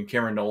that. I mean,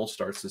 Cameron Knowles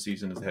starts the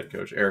season as the head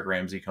coach. Eric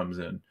Ramsey comes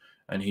in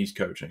and he's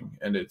coaching,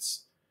 and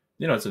it's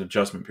an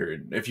adjustment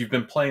period. If you've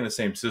been playing the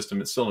same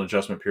system, it's still an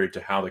adjustment period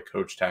to how the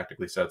coach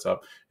tactically sets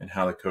up and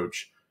how the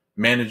coach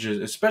manages,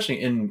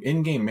 especially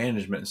in-game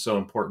management is so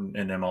important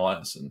in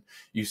MLS. And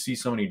you see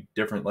so many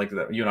different, like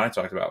that. You and I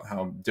talked about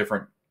how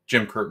different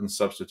Jim Curtin's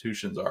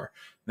substitutions are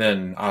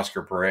than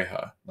Oscar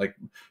Pareja. Like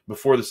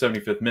before the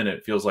 75th minute,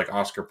 it feels like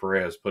Oscar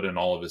Pareja has put in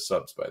all of his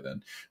subs by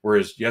then.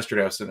 Whereas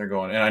yesterday I was sitting there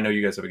going, and I know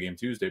you guys have a game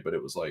Tuesday, but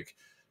it was like,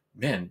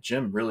 man,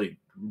 Jim really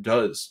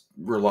does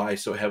rely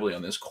so heavily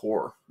on this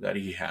core that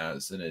he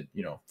has. And it,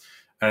 and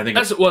I think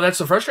that's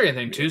the frustrating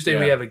thing. Tuesday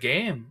we have a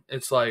game.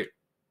 It's like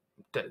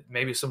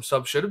maybe some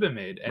subs should have been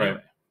made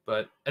anyway.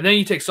 But and then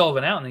you take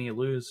Sullivan out and then you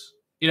lose.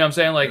 You know what I'm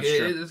saying? Like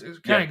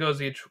it kind of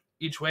goes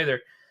each way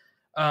there.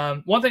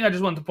 One thing I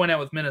just wanted to point out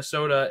with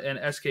Minnesota and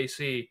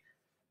SKC,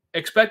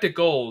 expected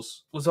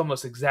goals was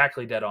almost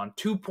exactly dead on.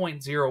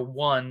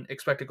 2.01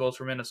 expected goals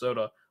for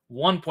Minnesota,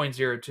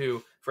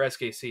 1.02 for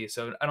SKC.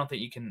 So I don't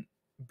think you can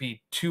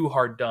be too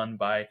hard done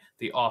by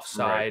the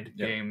offside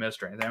being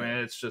missed or anything. I mean,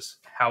 it's just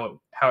how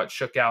it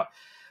shook out.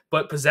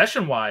 But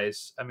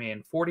possession-wise, I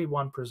mean,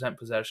 41%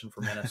 possession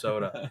for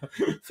Minnesota,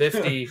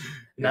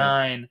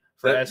 59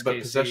 for SKC. But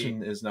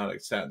possession is not a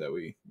stat that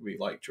we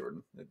like,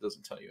 Jordan. It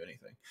doesn't tell you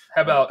anything.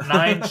 How about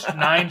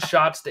 9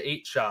 shots to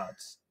 8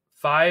 shots?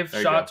 5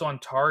 shots on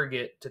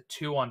target to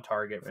 2 on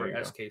target for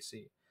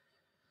SKC.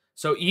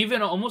 So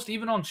almost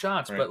even on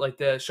shots, but like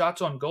the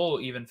shots on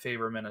goal even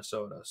favor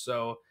Minnesota.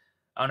 So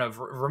I don't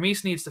know.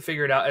 Vermees needs to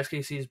figure it out.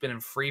 SKC has been in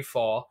free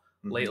fall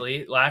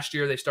lately. Last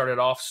year they started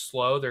off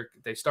slow.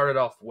 They started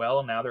off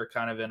well. Now they're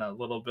kind of in a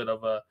little bit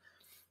of a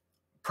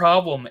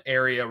problem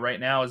area right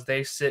now as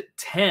they sit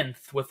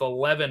 10th with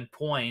 11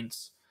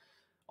 points,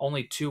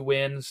 only 2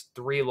 wins,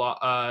 3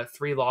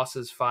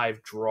 losses,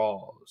 5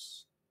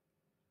 draws.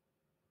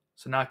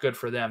 So not good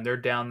for them. They're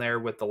down there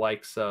with the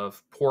likes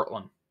of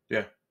Portland.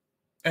 Yeah.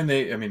 And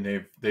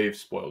they've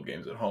spoiled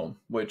games at home,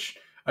 which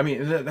I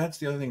mean that's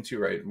the other thing too,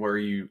 right? Where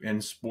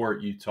in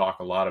sport you talk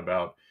a lot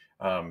about,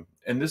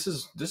 and this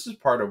is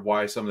part of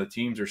why some of the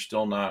teams are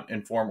still not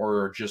in form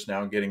or are just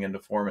now getting into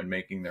form and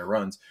making their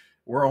runs.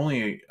 we're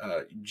only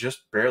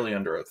just barely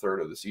under a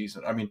third of the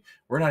season. I mean,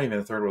 we're not even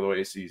a third of the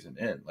way season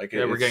in. Like,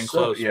 we're getting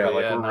close. Yeah,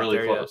 like we're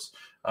really close.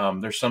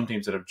 There's some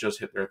teams that have just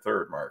hit their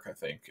third mark, I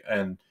think,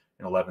 and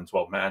 11,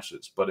 12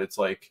 matches. But it's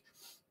like,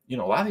 a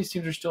lot of these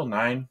teams are still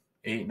 9,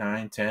 8,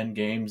 9, 10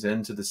 games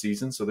into the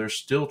season, so they're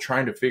still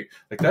trying to figure.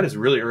 Like, that is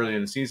really early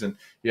in the season.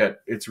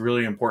 Yet it's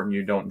really important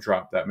you don't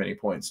drop that many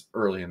points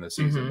early in the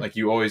season. Like,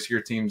 you always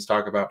hear teams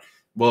talk about,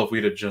 well, if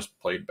we'd have just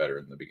played better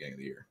in the beginning of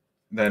the year,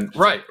 then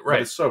right.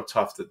 It's so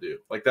tough to do.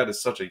 Like, that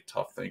is such a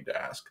tough thing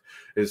to ask,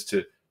 is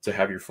to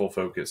have your full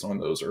focus on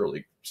those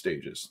early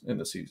stages in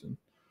the season.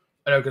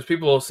 I know, because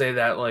people will say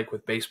that, like,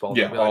 with baseball.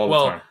 Yeah, all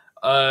the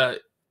time.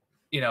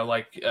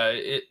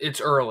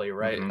 It's early,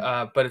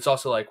 right? But it's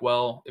also like,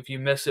 well, if you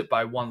miss it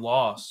by one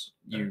loss,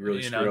 you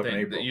really screwed up in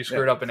April. You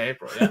screwed up in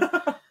April,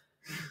 yeah.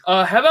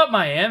 How about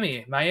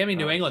Miami,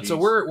 New England? Geez. So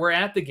we're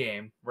at the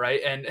game, right?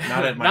 And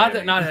not at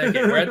Miami. not at the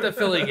game. We're at the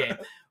Philly game.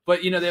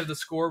 But, they have the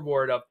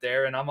scoreboard up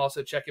there, and I'm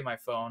also checking my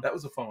phone. That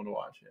was a fun one to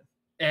watch, yeah.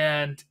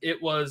 And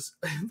it was,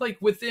 like,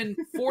 within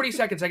 40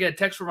 seconds, I get a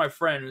text from my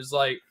friend who's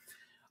like,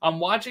 I'm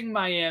watching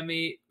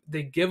Miami.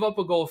 They give up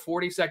a goal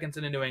 40 seconds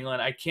into New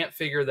England. I can't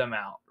figure them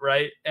out,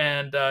 right?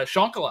 And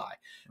Shankali,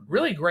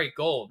 really great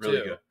goal, too.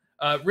 Really good.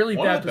 Really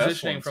bad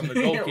positioning from the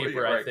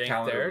goalkeeper, right, I think,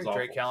 Callender there.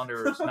 Drake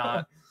Callender was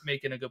not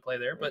making a good play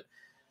there. But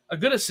a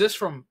good assist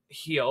from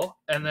Heel,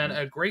 and then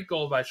a great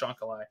goal by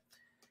Shankali.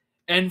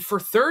 And for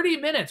 30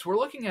 minutes, we're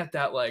looking at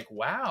that like,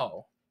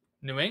 wow,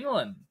 New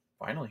England.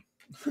 Finally.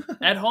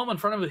 At home in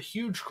front of a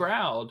huge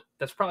crowd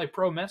that's probably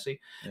pro-Messi,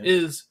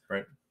 is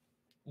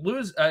winning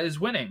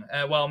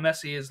while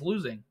Messi is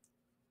losing.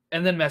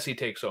 And then Messi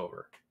takes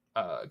over.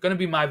 Going to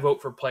be my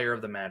vote for player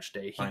of the match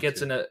day. He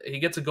gets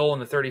a goal in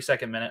the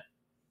 32nd minute,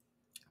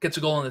 gets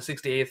a goal in the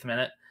 68th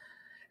minute,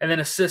 and then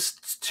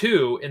assists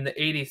 2 in the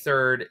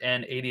 83rd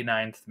and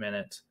 89th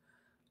minute.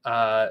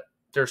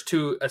 There's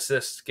 2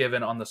 assists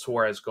given on the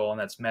Suarez goal, and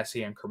that's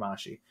Messi and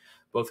Kramashi,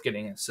 both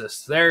getting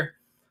assists there.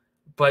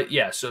 But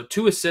yeah, so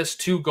 2 assists,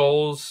 2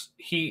 goals.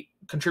 He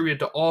contributed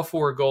to all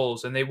 4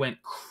 goals, and they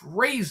went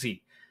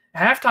crazy.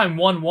 Halftime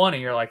 1-1,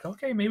 and you're like,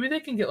 okay, maybe they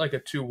can get like a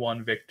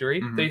 2-1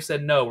 victory. They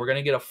said, no, we're going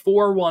to get a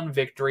 4-1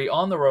 victory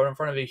on the road in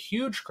front of a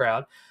huge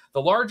crowd,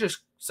 the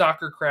largest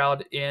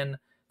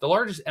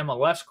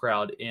MLS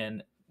crowd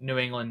in New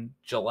England,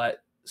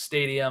 Gillette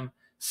Stadium.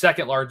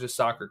 Second largest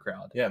soccer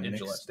crowd in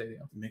Gillette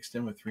Stadium. Mixed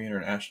in with 3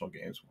 international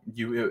games.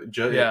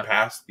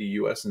 Past the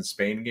U.S. and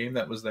Spain game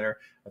that was there.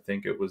 I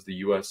think it was the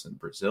U.S. and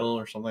Brazil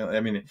or something. I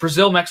mean,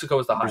 Brazil-Mexico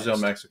was the highest.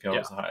 Brazil-Mexico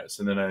was the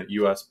highest. And then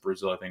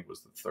U.S.-Brazil, I think,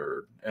 was the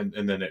third. And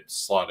then it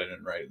slotted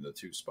in right in the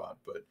 2 spot.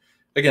 But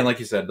again, like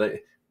you said,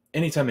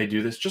 anytime they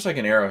do this, just like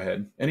an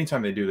Arrowhead,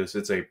 anytime they do this,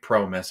 it's a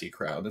pro-Messi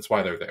crowd. That's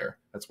why they're there.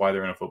 That's why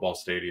they're in a football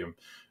stadium.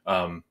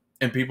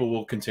 And people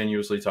will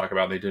continuously talk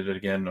about, they did it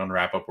again on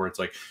Wrap Up, where it's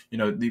like,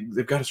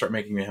 they've got to start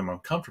making him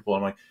uncomfortable.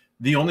 I'm like,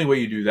 the only way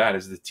you do that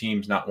is the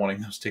team's not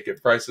wanting those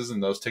ticket prices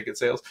and those ticket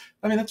sales.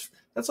 I mean, that's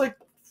like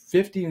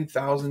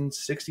 50,000,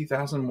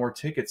 60,000 more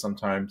tickets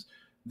sometimes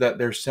that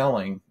they're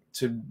selling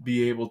to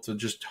be able to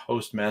just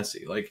host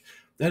Messi. Like,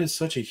 that is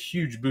such a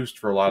huge boost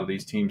for a lot of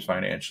these teams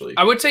financially.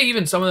 I would say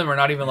even some of them are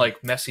not even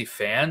like Messi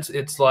fans.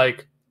 It's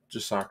like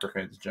just soccer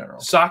fans in general.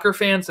 Soccer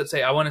fans that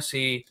say, I want to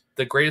see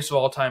the greatest of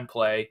all time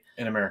play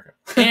in America.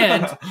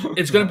 And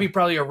it's going to be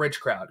probably a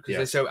rich crowd because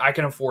they say, I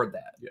can afford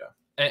that. Yeah.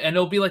 And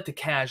it'll be like the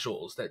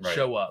casuals that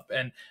show up,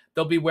 and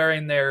they'll be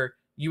wearing their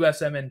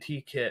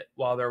USMNT kit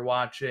while they're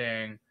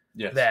watching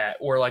that,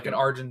 or like an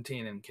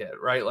Argentinian kit,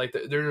 right? Like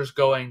they're just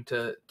going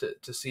to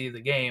see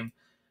the game.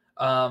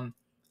 I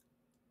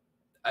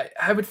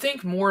would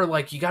think more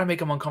like you got to make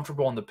them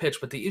uncomfortable on the pitch,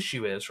 but the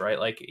issue is, right,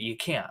 like you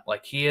can't.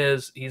 Like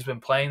he's been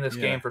playing this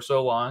game for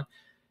so long.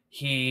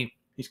 He's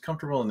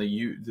comfortable in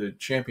the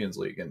Champions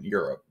League in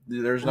Europe.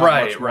 There's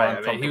not much more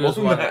uncomfortable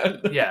than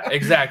that. Yeah,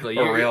 exactly.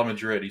 Or Real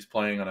Madrid, he's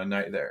playing on a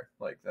night there.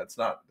 Like, that's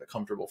not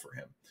comfortable for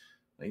him.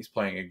 He's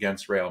playing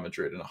against Real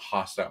Madrid in a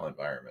hostile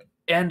environment.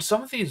 And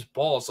some of these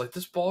balls, like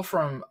this ball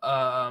from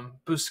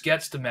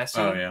Busquets to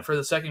Messi for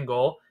the second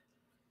goal,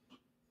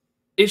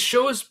 it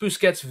shows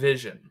Busquets'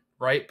 vision,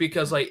 right?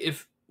 Because like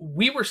if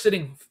we were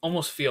sitting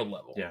almost field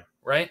level,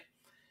 right?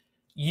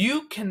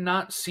 You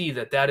cannot see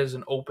that is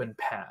an open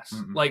pass.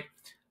 Mm-hmm. Like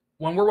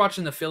when we're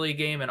watching the Philly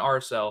game in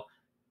RSL,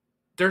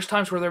 there's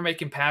times where they're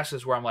making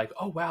passes where I'm like,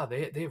 oh, wow,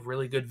 they have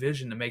really good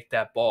vision to make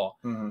that ball.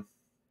 Mm-hmm.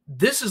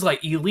 This is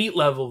like elite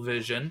level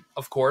vision,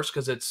 of course,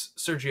 because it's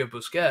Sergio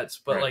Busquets.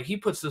 But like he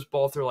puts this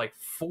ball through like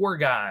 4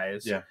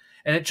 guys,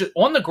 and it just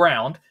on the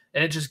ground,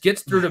 and it just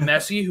gets through to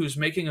Messi, who's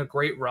making a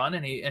great run,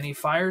 and he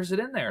fires it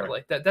in there.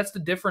 Like that's the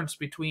difference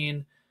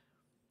between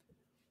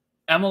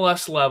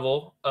MLS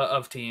level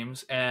of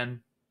teams and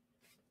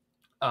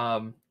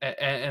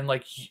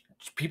like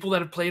people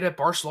that have played at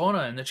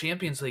Barcelona in the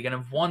Champions League and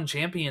have won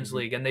Champions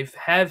League, and they've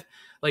had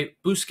like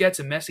Busquets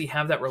and Messi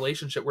have that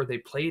relationship where they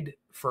played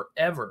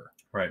forever,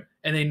 right?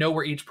 And they know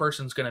where each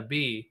person's going to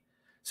be.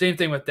 Same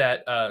thing with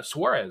that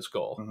Suarez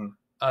goal.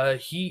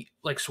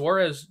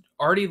 Suarez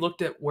already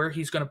looked at where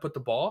he's going to put the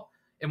ball,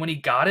 and when he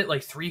got it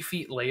like 3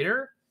 feet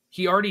later,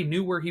 he already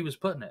knew where he was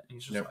putting it.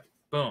 He's just Yep. like,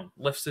 boom,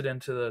 lifts it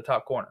into the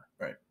top corner.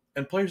 Right.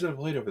 And players that have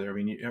played over there, I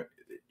mean,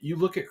 you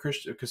look at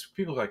Christian, because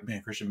people are like,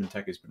 man, Christian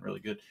Benteke has been really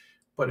good.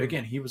 But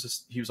again, he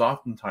was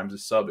oftentimes a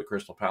sub at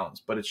Crystal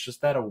Palace. But it's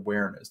just that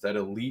awareness, that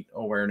elite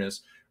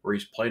awareness where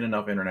he's played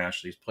enough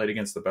internationally. He's played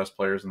against the best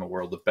players in the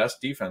world, the best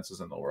defenses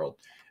in the world,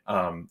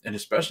 and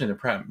especially in the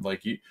Prem.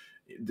 Like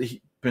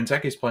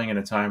Benteke's playing in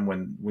a time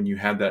when you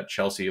had that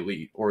Chelsea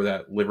elite or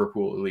that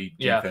Liverpool elite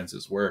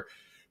defenses where,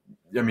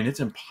 I mean, it's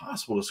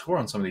impossible to score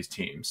on some of these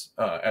teams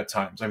at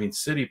times. I mean,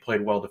 City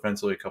played well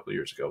defensively a couple of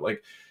years ago.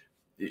 Like,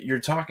 you're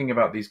talking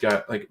about these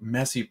guys, like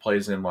Messi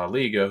plays in La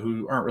Liga,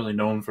 who aren't really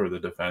known for the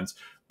defense,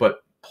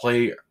 but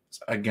play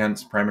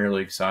against Premier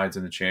League sides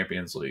in the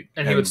Champions League.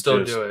 And he would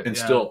still do it. And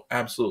still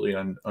absolutely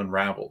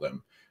unravel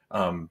them.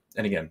 And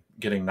again,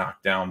 getting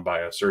knocked down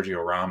by a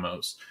Sergio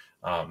Ramos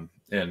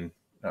in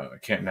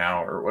Camp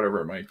Nou or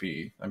whatever it might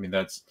be. I mean,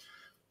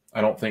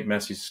 I don't think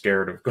Messi's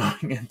scared of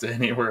going into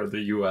anywhere in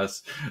the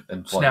U.S.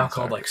 and It's now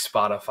called like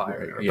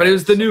Spotify. Right. But it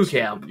was the new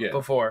camp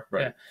before.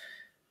 Right.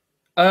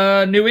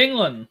 Yeah. New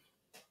England,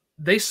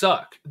 they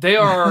suck. They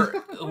are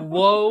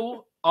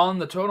low on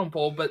the totem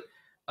pole, but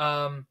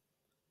I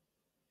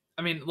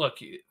mean, look,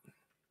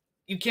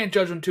 you can't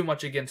judge them too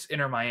much against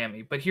Inter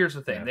Miami. But here's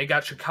the thing. Yeah. They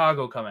got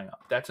Chicago coming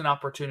up. That's an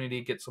opportunity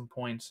to get some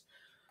points.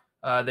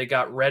 They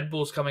got Red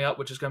Bulls coming up,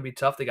 which is going to be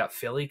tough. They got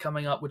Philly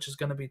coming up, which is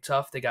going to be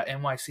tough. They got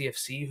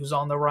NYCFC, who's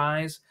on the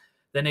rise.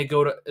 Then they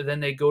go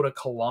to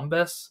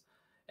Columbus,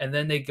 and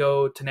then they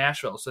go to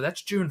Nashville. So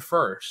that's June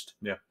 1st.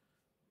 Yeah.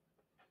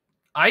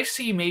 I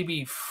see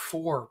maybe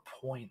 4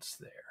 points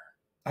there.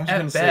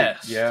 I was at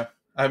best. Yeah.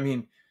 I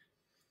mean,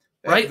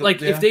 right?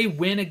 If they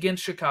win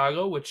against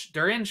Chicago, which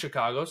they're in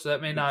Chicago, so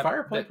that may not.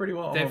 Fire played pretty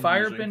well. The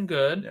Fire have been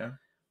good.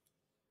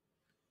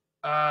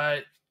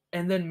 Yeah.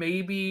 And then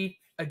maybe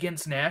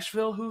against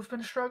Nashville, who've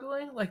been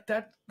struggling, like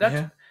that.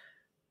 That's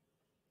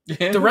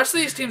the rest of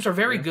these teams are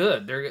very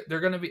good.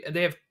 They're going to be.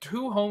 They have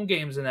 2 home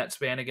games in that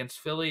span against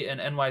Philly and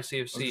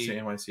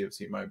NYCFC.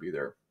 NYCFC might be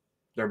their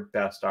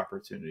best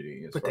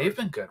opportunity. But they've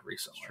been good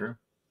recently. That's true.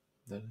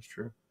 That is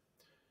true.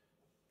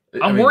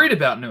 I'm worried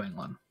about New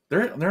England.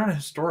 They're on a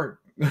historic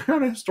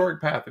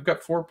path. They've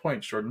got 4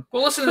 points, Jordan.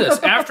 Well, listen to this.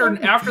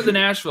 After the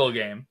Nashville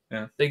game,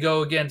 they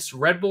go against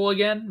Red Bull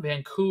again,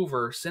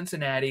 Vancouver,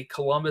 Cincinnati,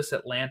 Columbus,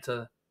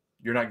 Atlanta.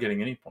 You're not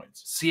getting any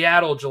points.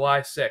 Seattle,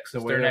 July 6th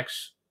is their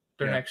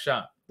next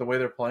shot. The way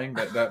they're playing,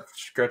 that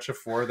stretch of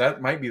 4,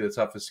 that might be the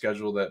toughest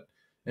schedule that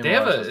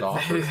MLS has to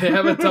offer. They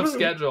have a tough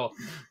schedule.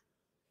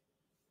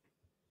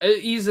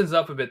 It eases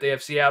up a bit. They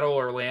have Seattle,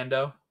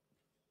 Orlando.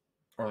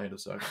 Orlando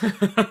sucks. I'll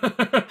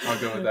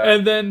go with that.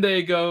 And then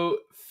they go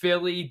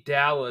Philly,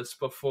 Dallas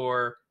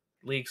before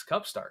League's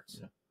Cup starts.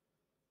 Yeah.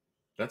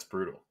 That's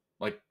brutal.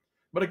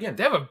 But again,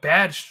 they have a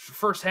bad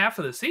first half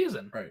of the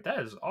season. Right. That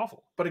is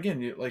awful. But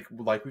again, like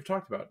we've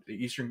talked about,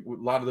 a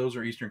lot of those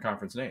are Eastern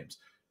Conference names.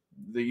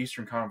 The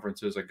Eastern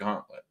Conference is a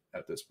gauntlet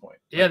at this point.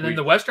 Yeah, then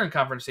the Western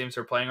Conference teams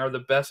they're playing are the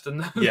best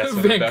in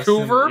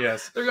Vancouver.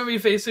 They're going to be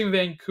facing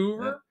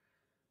Vancouver. Yeah.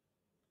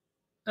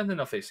 And then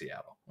they'll face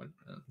Seattle.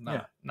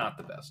 Not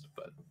the best,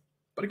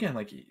 but again,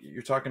 like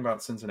you're talking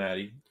about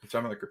Cincinnati, you're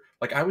talking about the Crew.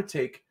 Like I would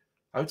take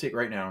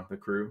right now the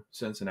Crew,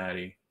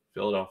 Cincinnati,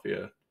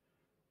 Philadelphia,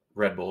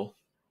 Red Bull,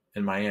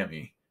 and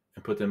Miami,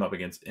 and put them up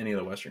against any of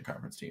the Western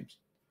Conference teams,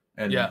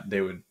 and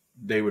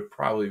they would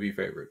probably be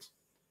favorites.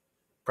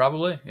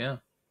 Probably, yeah.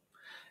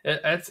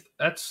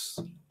 That's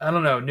I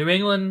don't know. New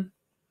England.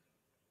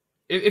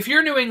 If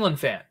you're a New England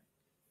fan,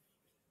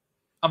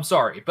 I'm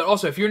sorry, but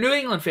also if you're a New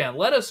England fan,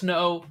 let us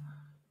know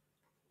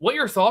what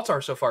your thoughts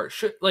are so far.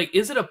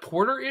 Is it a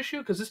Porter issue?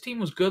 Because this team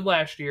was good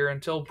last year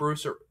until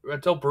Bruce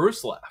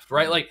left,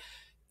 right? Like,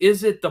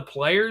 is it the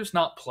players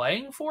not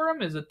playing for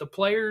him? Is it the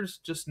players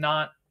just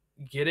not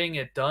getting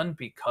it done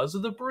because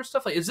of the Bruce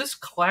stuff? Like, is this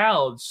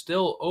cloud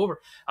still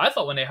over? I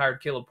thought when they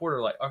hired Caleb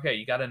Porter, like, okay,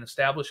 you got an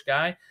established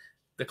guy,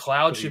 the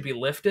cloud should be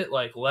lifted.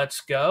 Like,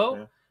 let's go.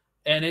 Yeah.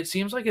 And it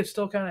seems like it's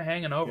still kind of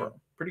hanging over. Yeah.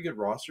 Pretty good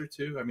roster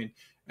too. I mean,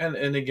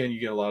 and again, you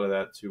get a lot of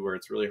that too, where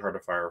it's really hard to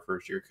fire a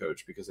first year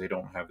coach because they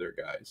don't have their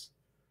guys.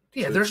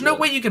 Yeah, so there's no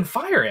way you can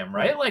fire him,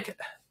 right? Like,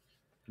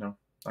 no,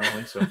 I don't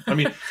think so. I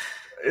mean,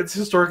 it's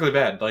historically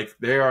bad. Like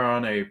they are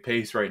on a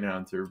pace right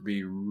now to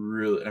be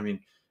really. I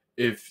mean,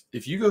 if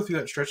you go through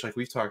that stretch like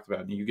we've talked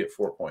about and you get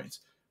 4 points,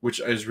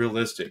 which is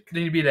realistic,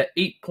 then you'd be at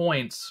 8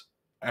 points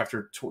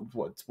after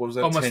what was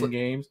that? 10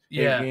 games, 8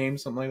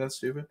 games, something like that.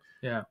 Stupid.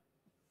 Yeah.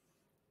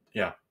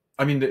 Yeah.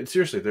 I mean,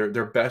 seriously,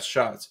 their best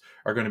shots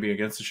are going to be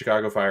against the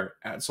Chicago Fire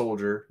at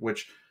Soldier,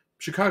 which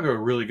Chicago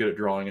are really good at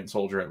drawing at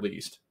Soldier at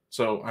least.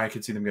 So I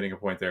could see them getting a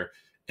point there.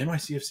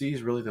 NYCFC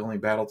is really the only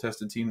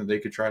battle-tested team that they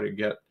could try to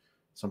get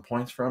some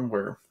points from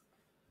where,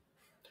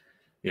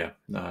 I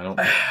don't.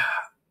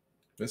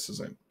 This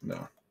isn't,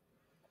 no.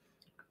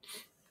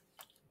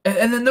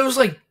 And then those,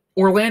 like,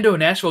 Orlando and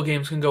Nashville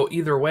games can go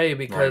either way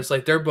because,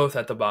 like, they're both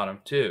at the bottom,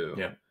 too.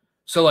 Yeah.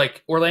 So,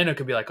 like, Orlando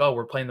could be like, oh,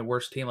 we're playing the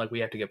worst team. Like, we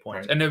have to get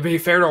points. Right. And to be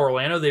fair to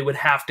Orlando, they would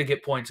have to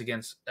get points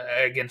against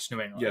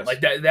New England. Yes. Like,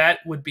 that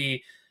would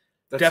be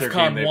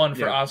DEFCON 1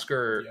 for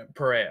Oscar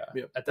Perea.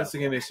 Yep. That's the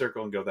game they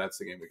circle and go, that's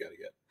the game we got to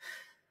get.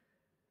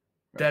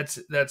 Right.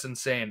 That's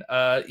insane.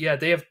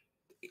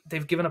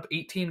 They've given up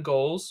 18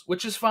 goals,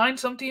 which is fine.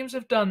 Some teams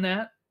have done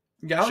that.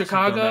 Galaxy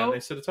Chicago, done that, they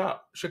sit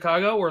atop.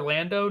 Chicago,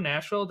 Orlando,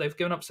 Nashville, they've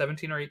given up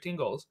 17 or 18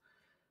 goals.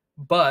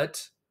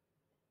 But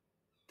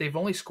they've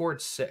only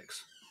scored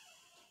 6.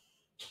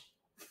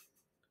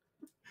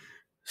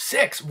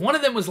 6. One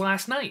of them was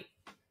last night.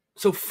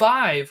 So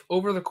 5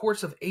 over the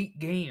course of 8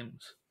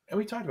 games. And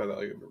we talked about that.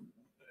 Like,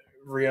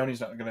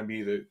 Rione's not going to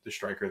be the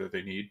striker that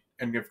they need.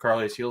 And if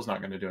Carles Gil's not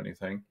going to do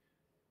anything,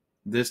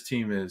 this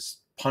team is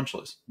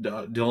punchless.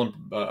 Dylan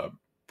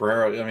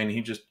Barrera, I mean,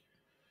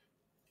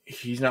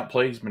 he's not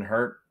played. He's been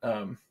hurt.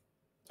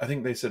 I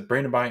think they said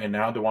Brandon Bai and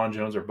now DeJuan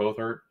Jones are both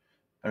hurt.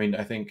 I mean,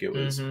 I think it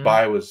was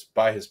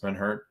Bai has been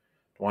hurt.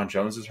 DeJuan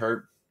Jones is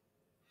hurt.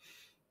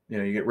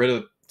 You get rid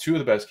of 2 of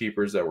the best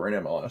keepers that were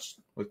in MLS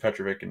with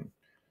Petrovic and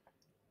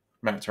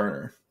Matt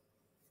Turner.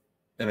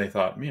 And they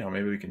thought,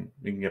 maybe we can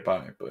get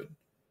by. But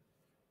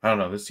I don't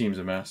know. This team's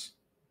a mess.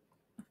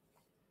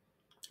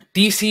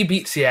 DC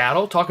beat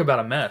Seattle. Talk about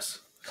a mess.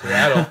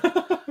 Seattle.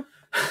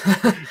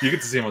 You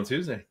get to see him on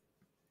Tuesday.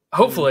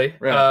 Hopefully.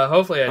 Right.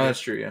 Hopefully I do. That's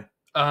true,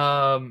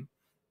 yeah.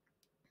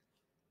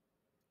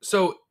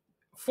 So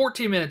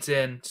 14 minutes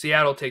in,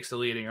 Seattle takes the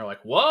lead, and you're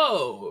like,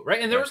 whoa,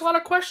 right? And there was a lot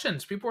of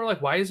questions. People were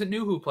like, why isn't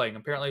Nuhu playing?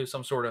 Apparently it was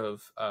some sort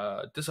of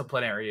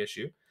disciplinary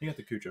issue. He got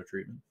the Cucho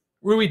treatment.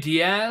 Rui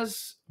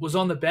Diaz was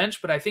on the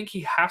bench, but I think he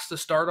has to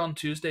start on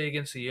Tuesday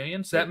against the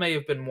Union. So that may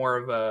have been more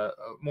of a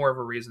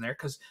reason there,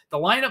 because the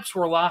lineups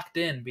were locked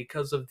in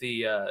because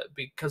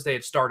they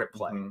had started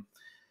playing.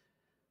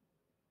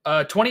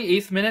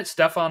 28th minute,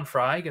 Stefan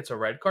Fry gets a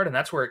red card, and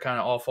that's where it kind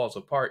of all falls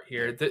apart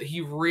here.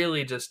 He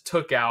really just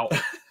took out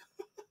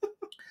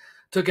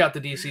the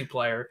DC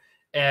player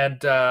and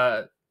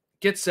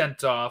gets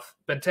sent off.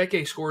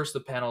 Benteke scores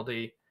the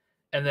penalty.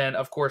 And then,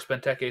 of course,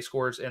 Benteke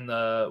scores in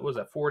the,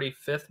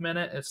 45th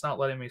minute? It's not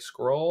letting me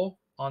scroll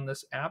on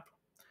this app.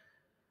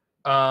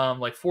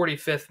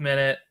 45th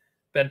minute,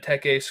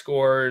 Benteke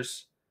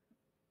scores.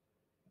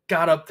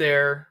 Got up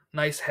there.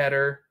 Nice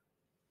header.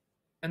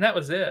 And that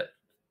was it.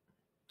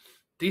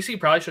 DC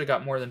probably should have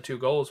got more than 2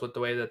 goals with the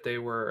way that they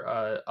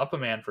were up a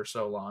man for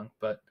so long.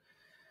 But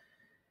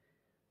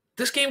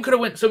this game could have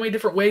went so many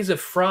different ways if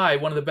Fry,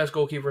 one of the best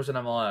goalkeepers in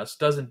MLS,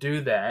 doesn't do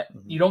that.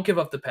 You don't give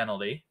up the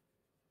penalty.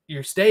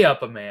 You stay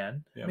up a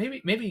man.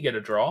 Yep. Maybe you get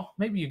a draw.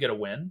 Maybe you get a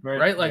win.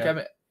 Right? Like, I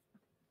mean,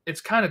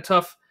 it's kind of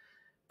tough,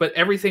 but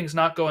everything's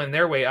not going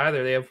their way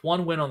either. They have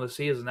 1 win on the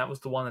season. That was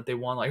the one that they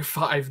won like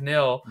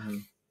 5-0.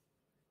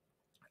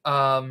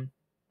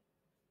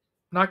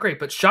 Not great,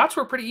 but shots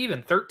were pretty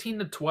even.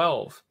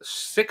 13-12.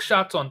 6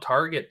 shots on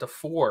target to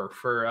 4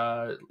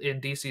 for in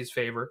DC's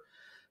favor.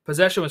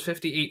 Possession was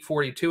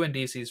 58-42 in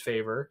DC's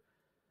favor.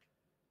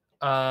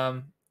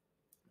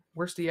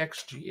 Where's the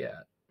XG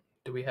at?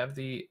 Do we have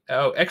the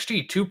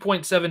XG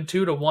 2.72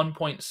 to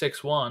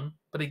 1.61?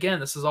 But again,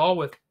 this is all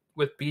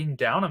with being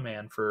down a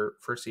man for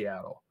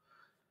Seattle.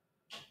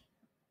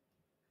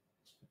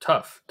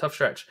 Tough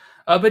stretch.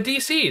 But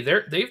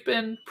DC, they've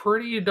been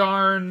pretty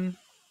darn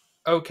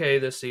okay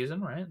this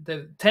season, right?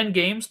 10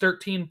 games,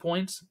 13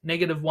 points,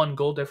 -1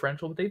 goal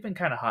differential, but they've been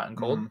kind of hot and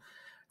cold.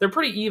 They're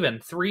pretty even.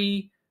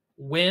 3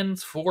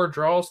 wins, 4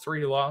 draws,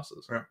 3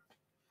 losses. Right.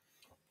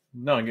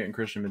 No, I'm getting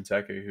Christian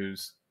Benteke,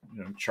 who's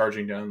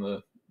charging down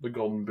the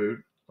golden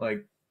boot. Like,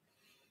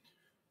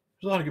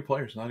 there's a lot of good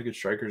players, a lot of good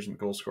strikers and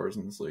goal scorers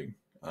in this league.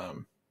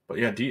 But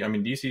yeah,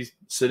 DC's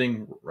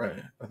sitting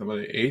right, I think,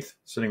 8th,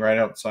 sitting right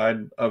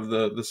outside of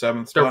the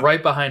 7th spot. They're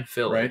right behind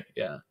Philly, right?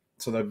 Yeah.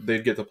 So that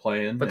they'd get to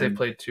play in, but they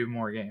played 2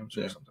 more games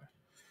or something.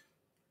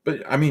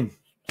 But I mean,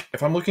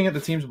 if I'm looking at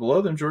the teams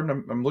below them,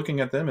 Jordan, I'm looking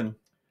at them, and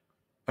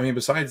I mean,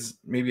 besides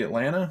maybe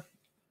Atlanta,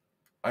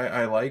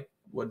 I like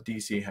what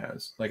DC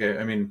has. Like,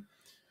 I mean.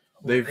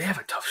 They have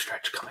a tough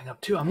stretch coming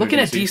up, too. I'm looking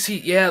at DC.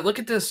 Yeah, look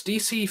at this.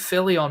 DC,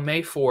 Philly on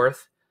May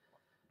 4th.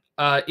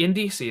 In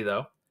DC,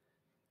 though.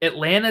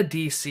 Atlanta,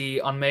 DC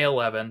on May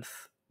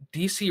 11th.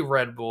 DC,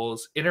 Red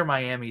Bulls. Inter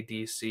Miami,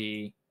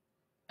 DC.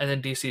 And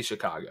then DC,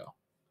 Chicago.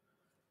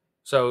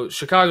 So,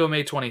 Chicago,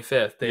 May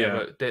 25th.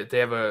 They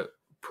have a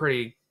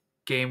pretty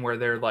game where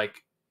they're,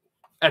 like,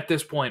 at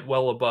this point,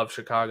 well above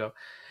Chicago.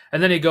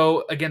 And then they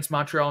go against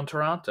Montreal and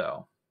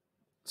Toronto.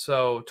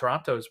 So,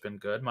 Toronto's been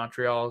good.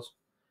 Montreal's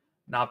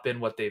not been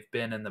what they've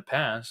been in the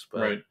past,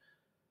 but right.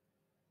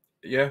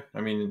 Yeah,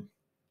 I mean,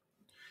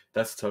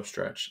 that's a tough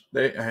stretch.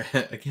 They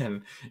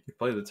again, you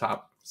play the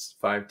top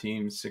 5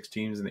 teams, 6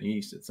 teams in the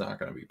East, it's not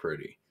going to be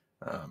pretty.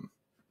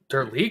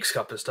 Their Leagues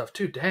Cup is stuff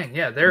too. Dang,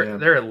 yeah,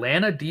 they're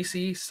Atlanta,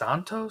 DC,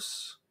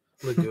 Santos,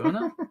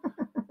 Laguna.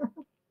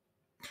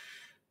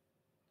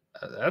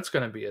 That's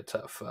going to be a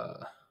tough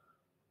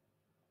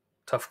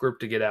group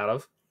to get out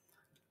of.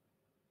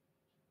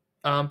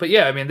 But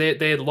yeah, I mean,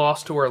 they had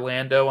lost to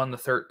Orlando on the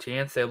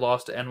 13th. They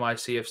lost to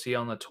NYCFC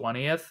on the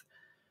 20th.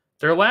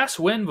 Their last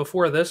win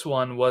before this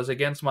one was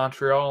against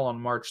Montreal on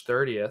March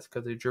 30th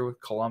because they drew with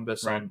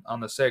Columbus on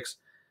the 6th.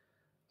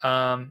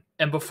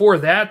 And before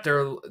that,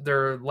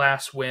 their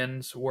last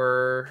wins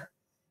were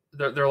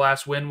their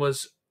last win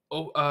was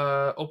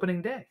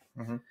opening day.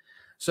 Mm-hmm.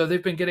 So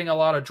they've been getting a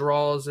lot of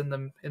draws in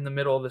the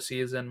middle of the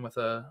season with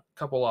a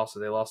couple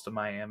losses. They lost to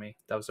Miami.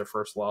 That was their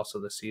first loss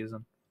of the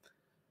season.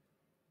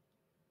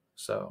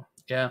 So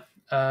yeah,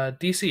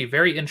 DC,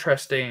 very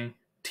interesting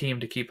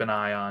team to keep an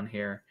eye on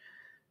here.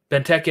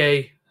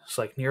 Benteke is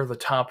like near the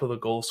top of the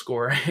goal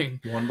scoring.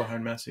 One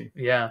behind Messi.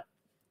 Yeah.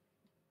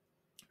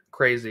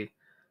 Crazy.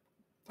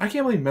 I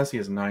can't believe Messi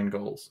has 9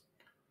 goals.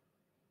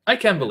 I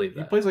can believe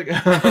that. He plays like...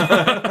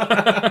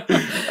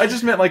 I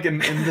just meant like in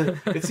the...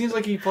 It seems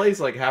like he plays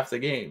like half the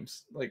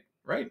games. Like,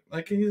 right?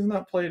 Like he's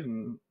not played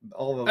in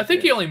all of those I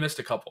think games. he only missed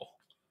a couple.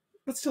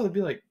 But still, it'd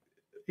be like...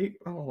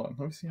 hold on.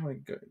 Let me see how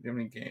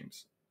many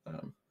games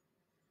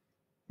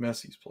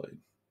Messi's played.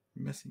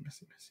 Messi.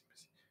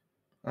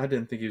 I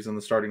didn't think he was in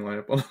the starting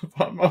lineup on the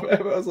bottom of it.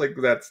 I was like,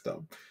 that's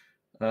dumb.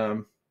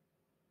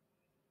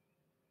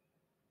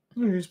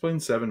 He's playing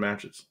 7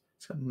 matches.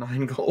 He's got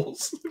 9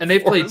 goals. And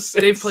they've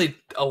played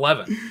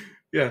 11.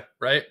 Yeah.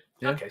 Right?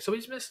 Yeah. Okay, so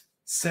he's missed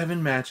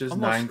 7 matches,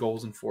 9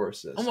 goals, and 4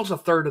 assists. Almost a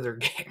third of their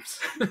games.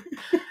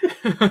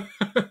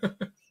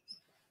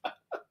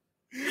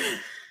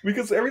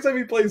 Because every time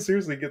he plays,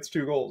 seriously, he gets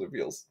 2 goals, it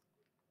feels.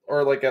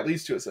 Or like at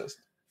least 2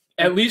 assists.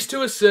 At least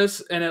 2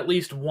 assists and at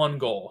least 1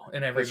 goal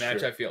in every That's match,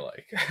 true. I feel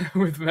like,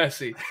 with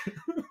Messi.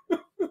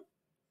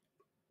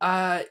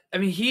 I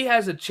mean, he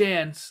has a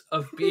chance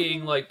of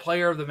being like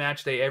player of the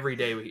match day every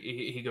day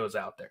he goes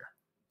out there.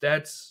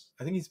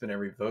 I think he's been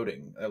every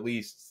voting, at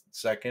least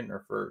second or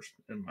first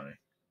in my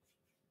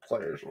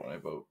players when I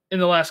vote. In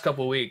the last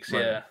couple of weeks,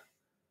 Right. yeah.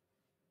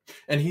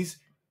 And he's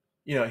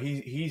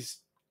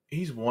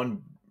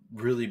won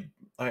really.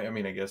 I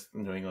mean, I guess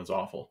New England's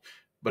awful,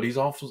 but he's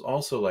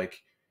also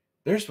like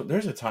there's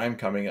a time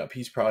coming up.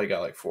 He's probably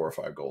got like 4 or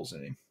 5 goals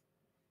in him,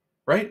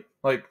 right?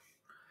 Like,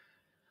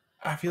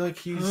 I feel like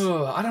he's.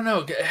 I don't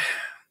know.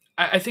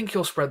 I think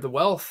he'll spread the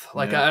wealth.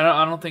 Like, Yeah.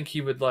 I don't think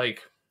he would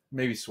like.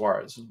 Maybe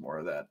Suarez is more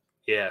of that.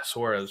 Yeah,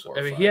 Suarez. 4 or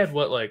I mean, 5. he had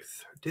what, like,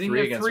 did he 3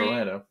 have against 3?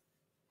 Orlando.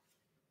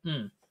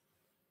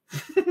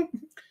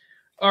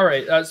 All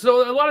right.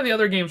 So a lot of the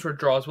other games were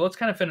draws. Well, let's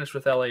kind of finish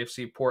with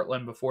LAFC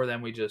Portland. Before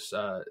then, we just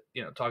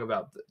talk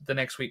about the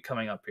next week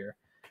coming up here.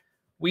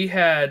 We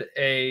had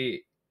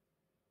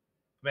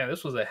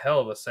this was a hell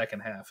of a second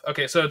half.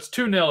 Okay, so it's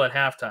 2-0 at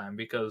halftime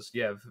because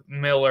you have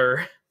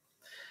Miller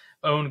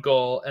own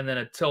goal and then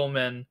a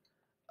Tillman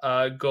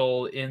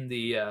goal in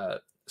the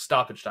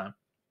stoppage time.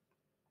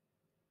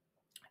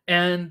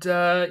 And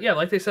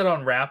like they said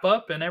on wrap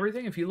up and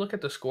everything, if you look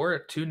at the score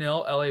at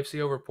 2-0 LAFC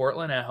over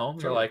Portland at home,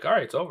 you're like, all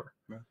right, it's over.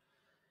 Yeah.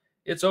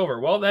 It's over.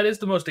 Well, that is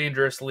the most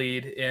dangerous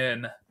lead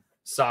in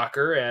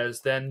soccer,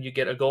 as then you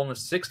get a goal in the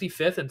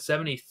 65th and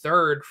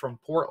 73rd from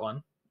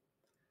Portland.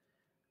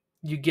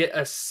 You get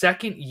a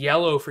second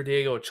yellow for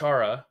Diego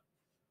Chara,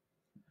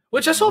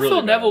 which I saw Really Phil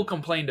bad. Neville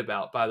complained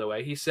about, by the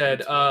way. He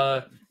said,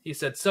 so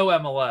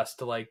MLS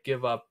to like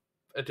give up,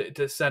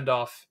 to send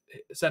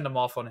him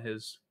off on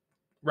his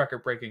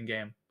record-breaking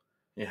game.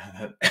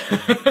 Yeah,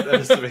 that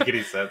doesn't make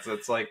any sense.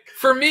 It's like,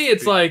 for me,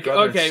 it's like,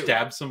 okay,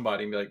 stab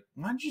somebody and be like,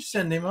 why did you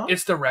send him up?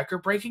 it's the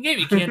record-breaking game.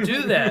 You can't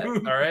do that. All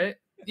right.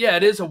 Yeah,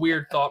 it is a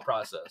weird thought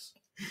process.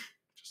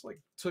 Just like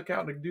took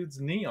out a dude's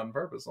knee on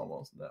purpose,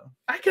 almost. No,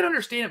 I could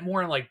understand it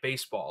more in like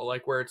baseball,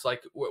 like where it's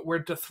like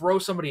where to throw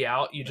somebody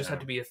out, you just have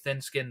to be a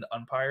thin-skinned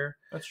umpire.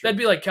 that's true. That'd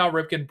be like Cal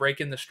Ripken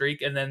breaking the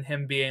streak, and then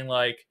him being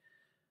like,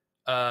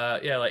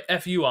 like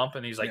F you ump,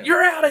 and he's like,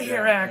 you're out of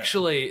here,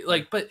 actually. Yeah.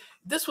 Like, but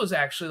this was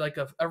actually like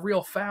a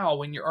real foul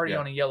when you're already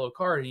on a yellow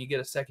card and you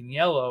get a second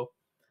yellow.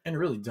 In a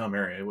really dumb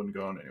area, it wouldn't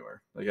go on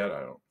anywhere. Like I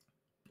don't.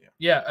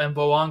 Yeah, and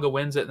Boanga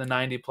wins it in the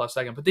 90+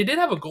 second. But they did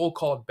have a goal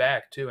called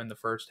back too in the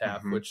first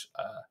half, which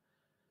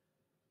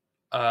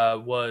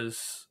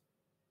was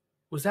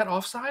that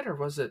offside or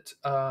was it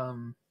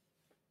what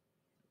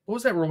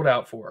was that ruled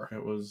out for?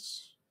 It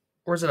was,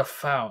 or is it a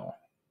foul?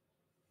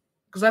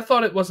 Because I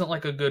thought it wasn't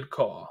like a good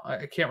call.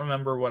 I can't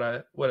remember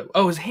it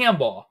was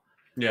handball.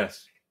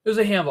 Yes, it was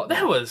a handball.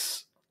 That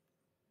was.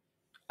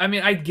 I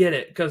mean, I get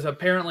it because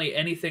apparently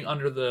anything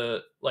under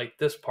the like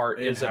this part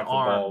is an arm.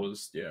 The ball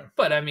was,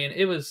 but I mean,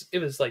 it was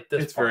like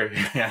this. It's part.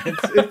 very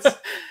it's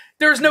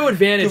There's no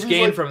advantage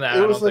gained from that.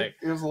 I don't think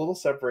it was a little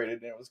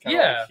separated, and it was kind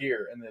of like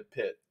here in the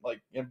pit, like,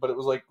 but it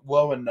was like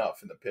low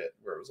enough in the pit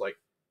where it was like,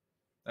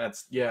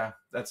 that's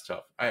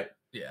tough.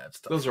 It's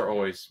tough. Those are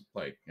always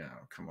like,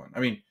 come on. I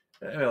mean,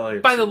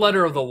 by the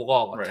letter of the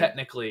law, right.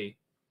 Technically,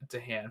 it's a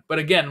hand. But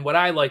again, what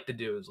I like to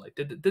do is like,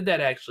 did that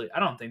actually? I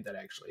don't think that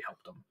actually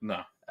helped them.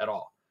 No, at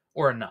all,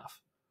 or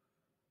enough.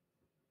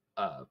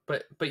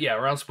 But yeah,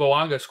 Rans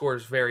Boanga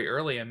scores very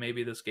early, and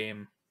maybe this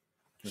game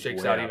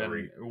shakes out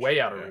even way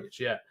out of reach.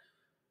 Yeah.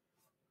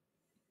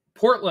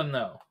 Portland,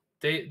 though,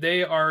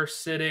 they are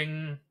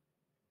sitting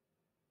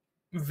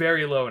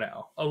very low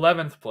now.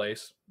 11th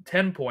place,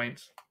 10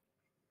 points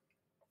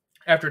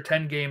after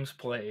 10 games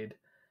played,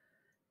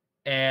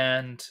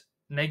 and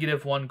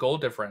 -1 goal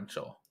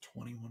differential.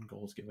 21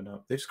 goals given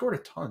up. They've scored a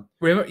ton.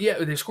 Yeah,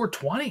 they scored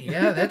 20.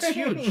 Yeah, that's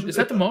huge. Is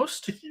that the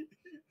most?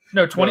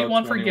 No,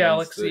 21 for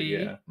Galaxy.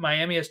 Yeah.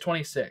 Miami has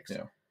 26.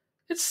 Yeah.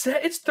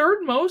 It's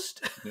third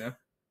most. Yeah.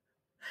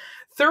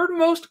 Third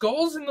most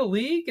goals in the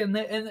league, and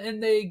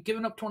they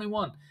given up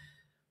 21.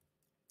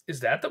 Is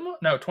that the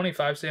most? No,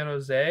 25 San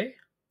Jose.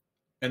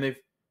 And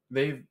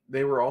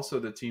they were also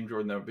the team,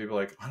 Jordan, that people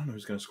were like, I don't know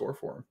who's going to score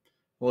for them.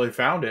 Well, they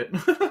found it.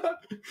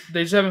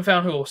 They just haven't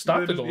found who will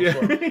stop the goals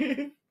for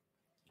them.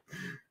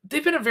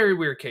 They've been a very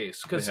weird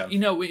case because,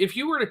 if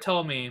you were to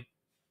tell me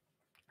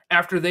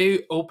after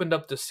they opened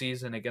up the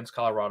season against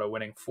Colorado,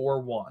 winning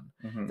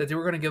 4-1, that they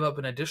were going to give up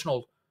an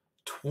additional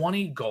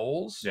 20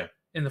 goals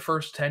in the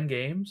first 10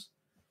 games,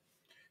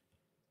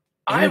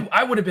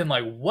 I would have been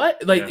like,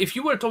 what? Like, if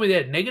you would have told me they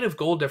had negative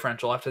goal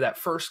differential after that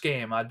first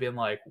game, I'd been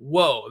like,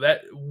 whoa,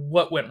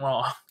 what went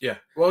wrong? Yeah.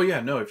 Well, yeah,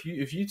 no, if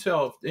you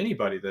tell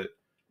anybody that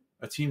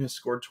a team has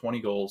scored 20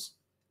 goals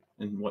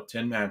in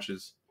 10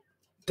 matches,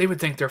 they would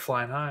think they're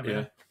flying high, man.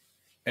 Yeah.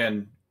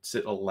 And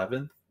sit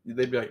 11th,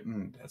 they'd be like,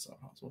 that's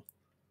not possible.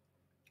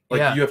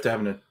 Like, you have to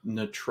have an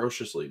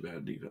atrociously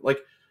bad defense. Like,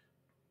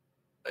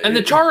 and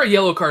the Chara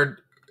yellow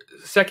card,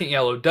 second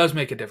yellow, does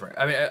make a difference.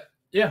 I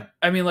mean,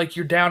 I mean, like,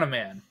 you're down a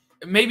man.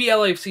 Maybe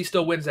LAFC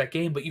still wins that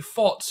game, but you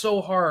fought so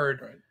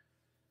hard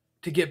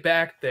to get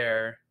back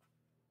there,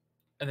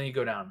 and then you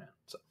go down, man.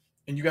 So,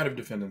 and you got to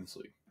defend in this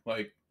league.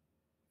 Like,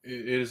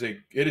 it is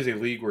a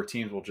league where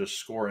teams will just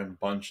score in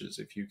bunches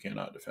if you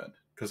cannot defend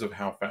because of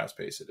how fast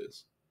paced it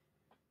is.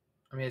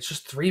 I mean, it's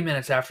just 3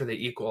 minutes after they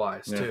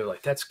equalize too.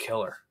 Like, that's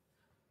killer.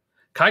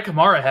 Kai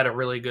Kamara had a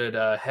really good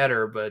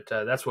header, but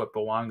that's what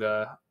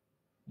Bawanga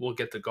will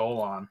get the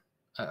goal on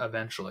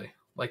eventually.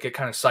 Like, it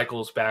kind of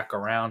cycles back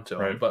around to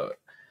him, but.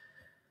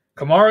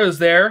 Kamara is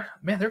there.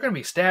 Man, they're going to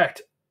be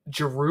stacked.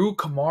 Giroud,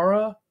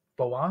 Kamara,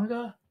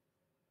 Bawanga.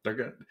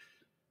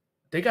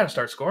 They got to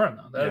start scoring,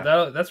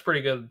 though. That's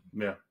pretty good.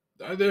 Yeah.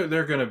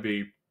 They're going to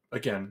be,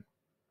 again,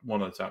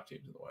 one of the top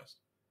teams in the West.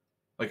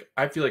 Like,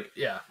 I feel like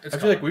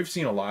like we've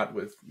seen a lot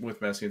with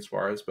Messi and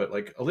Suarez, but,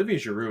 like, Olivier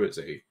Giroud is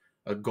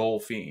a goal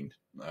fiend.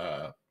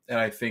 And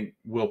I think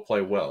will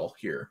play well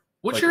here.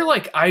 What's your,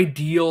 like,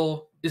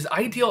 ideal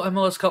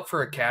MLS Cup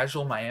for a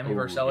casual Miami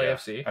versus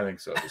LAFC? I think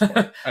so. At this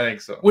point. I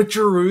think so. With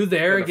Giroud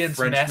there against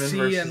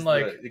Messi and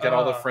like you got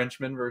all the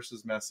Frenchmen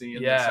versus Messi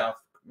and the South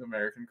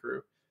American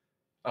crew.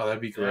 Oh, that'd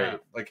be great.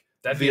 Like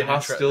the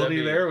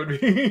hostility there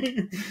would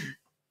be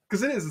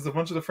because it's a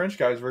bunch of the French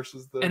guys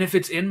versus the. And if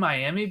it's in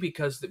Miami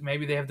because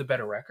maybe they have the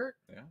better record.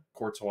 Yeah,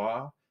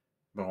 Courtois,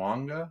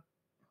 Bawanga,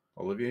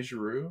 Olivier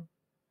Giroud.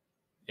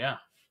 Yeah.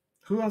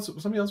 Who else?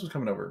 Somebody else was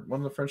coming over. One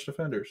of the French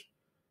defenders.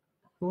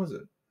 Who was it?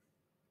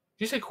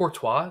 Did you say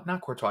Courtois?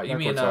 Not Courtois. You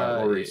mean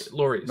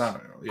Lloris. No.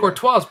 Yeah.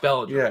 Courtois is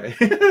Belgium.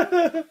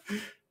 Yeah.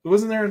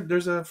 Wasn't there?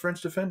 There's a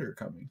French defender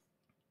coming,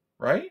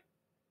 right?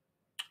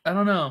 I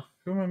don't know.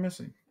 Who am I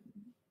missing?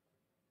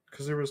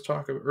 Because there was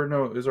talk of, or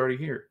no, it was already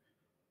here.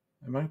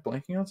 Am I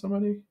blanking on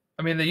somebody?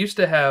 I mean, they used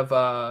to have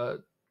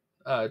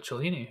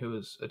Cellini, who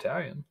was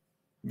Italian.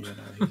 Yeah,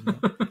 no,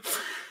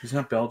 he's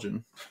not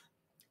Belgian.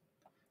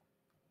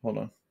 Hold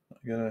on.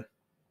 I gotta.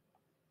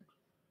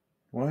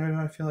 Why do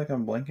I feel like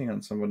I'm blanking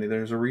on somebody?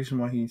 There's a reason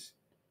why he's.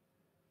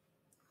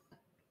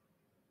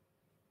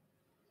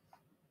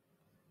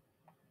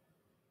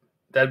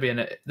 That'd be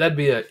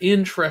an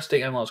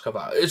interesting MLS Cup.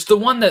 It's the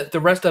one that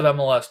the rest of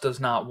MLS does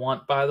not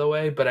want, by the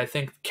way. But I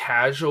think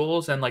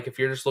casuals and like if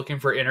you're just looking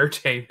for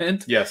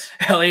entertainment, yes,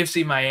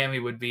 LAFC Miami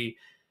would be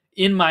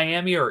in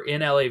Miami or in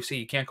LAFC.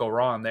 You can't go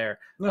wrong there,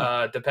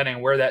 depending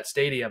on where that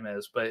stadium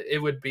is. But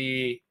that would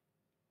be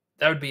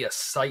a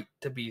sight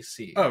to be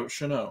seen. Oh,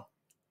 Chanel.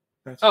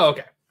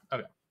 Okay.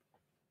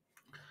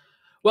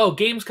 Well,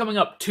 games coming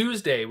up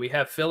Tuesday. We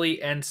have Philly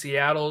and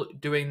Seattle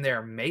doing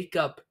their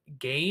makeup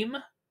game.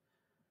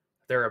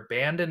 Their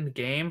abandoned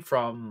game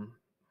from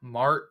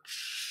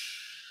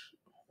March.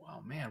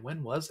 Wow, man,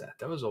 when was that?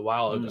 That was a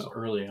while ago. It was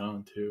early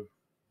on, too.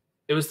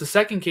 It was the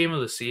second game of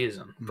the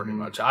season, pretty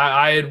much.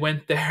 I had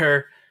went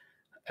there.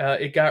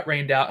 It got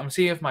rained out. I'm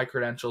seeing if my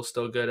credential's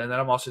still good, and then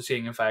I'm also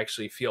seeing if I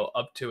actually feel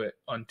up to it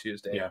on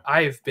Tuesday. Yeah.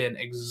 I've been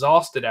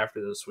exhausted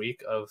after this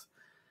week of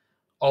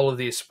all of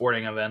these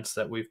sporting events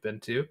that we've been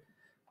to.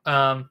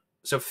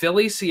 So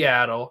Philly,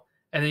 Seattle,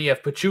 and then you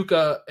have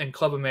Pachuca and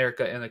Club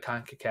America in the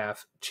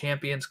CONCACAF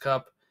Champions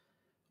Cup.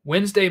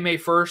 Wednesday, May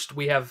 1st,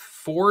 we have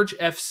Forge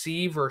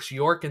FC versus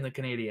York in the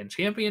Canadian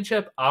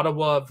Championship,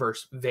 Ottawa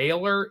versus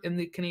Valor in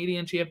the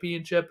Canadian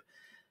Championship,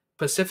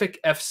 Pacific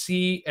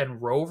FC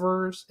and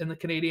Rovers in the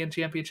Canadian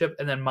Championship,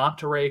 and then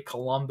Monterrey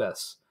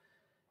Columbus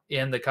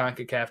in the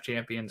CONCACAF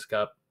Champions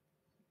Cup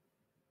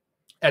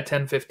at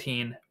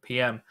 10:15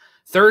 p.m.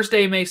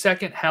 Thursday, May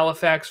 2nd,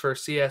 Halifax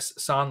versus CS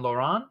Saint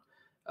Laurent.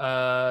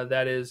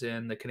 That is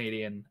in the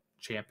Canadian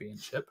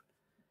Championship.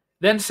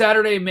 Then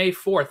Saturday, May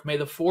 4th. May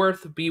the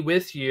 4th be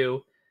with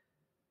you.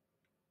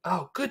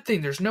 Oh, good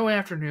thing there's no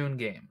afternoon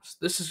games.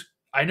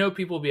 I know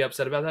people will be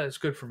upset about that. It's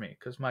good for me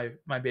because my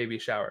baby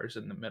showers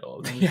in the middle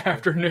of the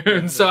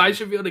afternoon. So I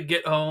should be able to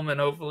get home and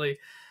hopefully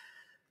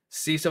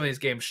see some of these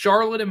games.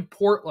 Charlotte and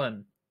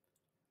Portland.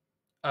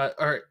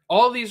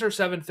 All of these are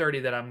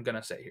 7:30 that I'm going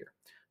to say here.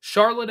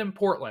 Charlotte and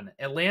Portland,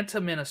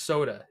 Atlanta,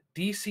 Minnesota,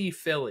 DC,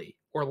 Philly,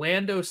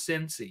 Orlando,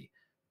 Cincy,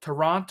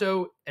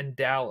 Toronto and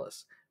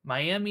Dallas,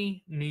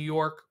 Miami, New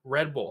York,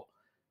 Red Bull,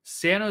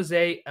 San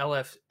Jose,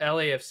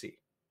 LAFC.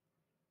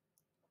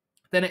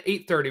 Then at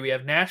 8:30, we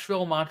have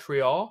Nashville,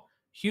 Montreal,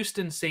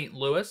 Houston, St.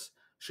 Louis,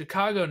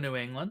 Chicago, New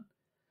England.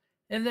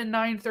 And then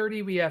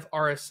 9:30, we have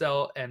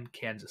RSL and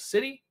Kansas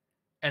City.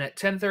 And at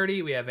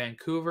 10:30, we have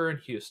Vancouver and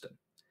Houston.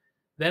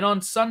 Then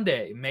on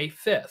Sunday, May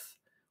 5th,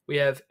 we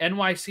have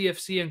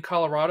NYCFC and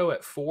Colorado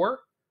at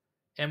 4.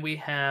 And we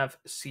have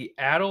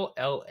Seattle,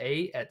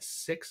 LA at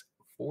 6:45.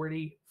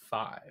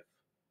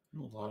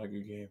 A lot of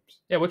good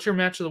games. Yeah, what's your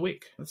match of the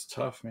week? That's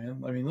tough,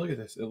 man. I mean, look at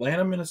this.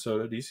 Atlanta,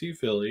 Minnesota, DC,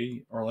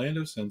 Philly,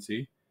 Orlando,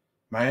 Cincy,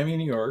 Miami,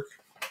 New York.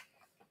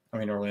 I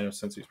mean, Orlando,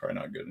 Cincy is probably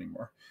not good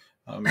anymore.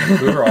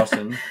 Vancouver,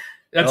 Austin.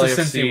 That's LAFC,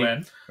 a Cincy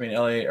win. I mean,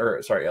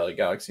 LA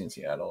Galaxy and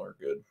Seattle are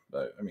good.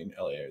 But, I mean,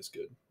 LA is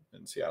good,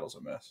 and Seattle's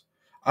a mess.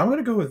 I'm going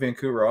to go with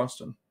Vancouver,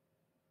 Austin.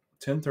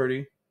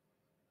 10:30,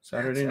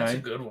 Saturday night. That's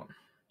a good one.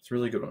 It's a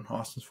really good one.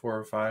 Austin's 4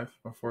 or 5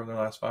 before their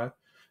last 5.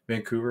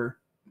 Vancouver.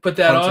 Put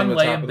that on,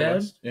 lay in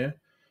bed. Yeah.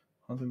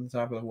 Hunting the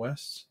top of the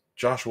West.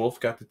 Josh Wolf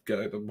got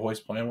the boys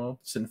playing well.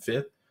 Sitting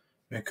 5th.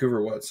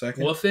 Vancouver, what, 2nd?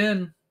 Wolf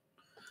in.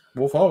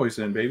 Wolf always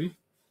in, baby.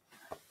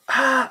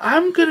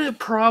 I'm going to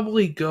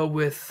probably go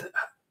with,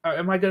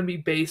 am I going to be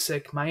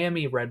basic?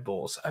 Miami Red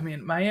Bulls. I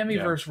mean, Miami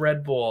versus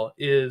Red Bull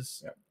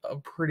is a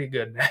pretty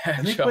good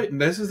match.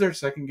 This is their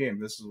second game.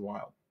 This is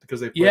wild.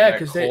 Because they played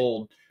that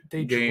cold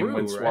they game drew,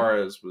 when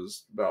Suarez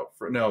was about...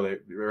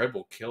 Red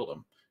Bull killed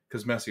him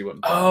because Messi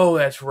wasn't playing. Oh,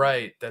 that's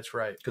right. That's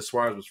right. Because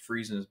Suarez was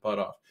freezing his butt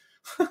off.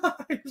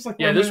 Like,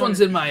 this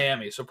one's in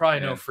Miami, so probably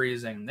no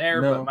freezing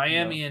there. But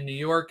Miami and New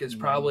York is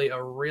probably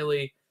a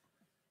really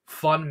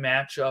fun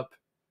matchup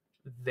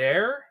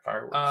there.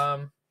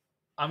 Fireworks.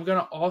 I'm going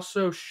to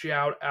also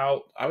shout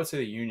out... I would say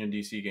the Union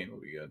DC game will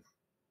be good.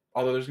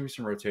 Although there's going to be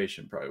some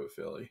rotation probably with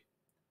Philly.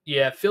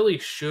 Yeah, Philly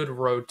should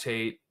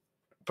rotate.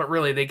 But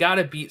really, they got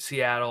to beat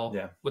Seattle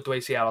with the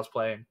way Seattle's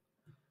playing.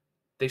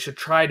 They should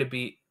try to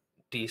beat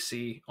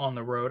DC on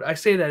the road. I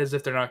say that as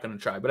if they're not going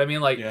to try. But I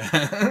mean,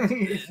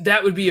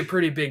 that would be a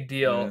pretty big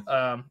deal.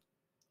 Yeah.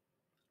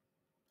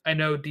 I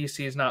know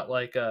DC is not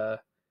like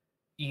a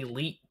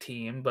elite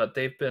team, but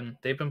they've been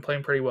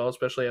playing pretty well,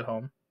 especially at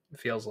home. It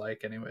feels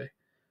like, anyway.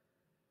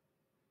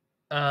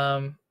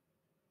 And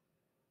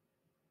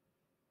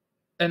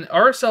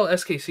RSL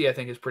SKC, I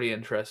think, is pretty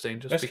interesting.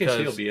 Just because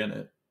SKC will be in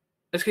it.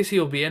 SKC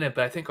will be in it,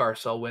 but I think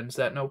RSL wins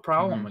that no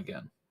problem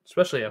again,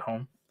 especially at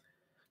home.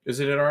 Is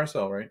it at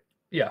RSL, right?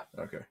 Yeah.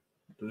 Okay.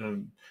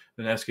 Then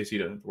SKC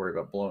doesn't have to worry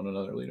about blowing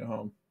another lead at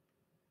home.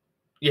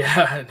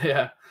 Yeah,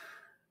 yeah.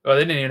 Well,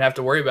 they didn't even have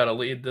to worry about a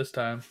lead this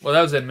time. Well,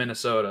 that was in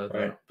Minnesota, though,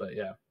 right. But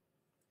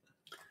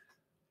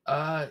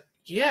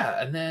yeah.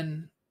 And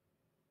then...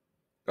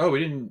 Oh,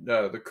 we didn't...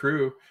 the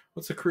crew...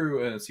 What's the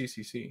crew in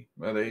CCC?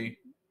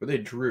 They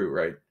drew,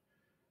 right?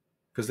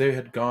 Because they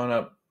had gone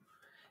up...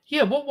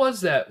 Yeah, what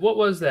was that?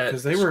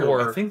 Because they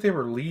were, I think they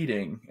were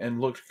leading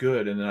and looked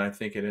good, and then I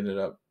think it ended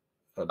up.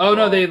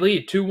 No, they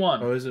lead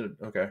 2-1. Oh, is it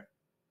okay?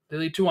 They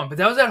lead 2-1, but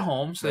that was at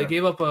home, so they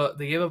gave up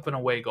an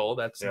away goal.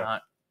 That's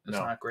not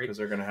great because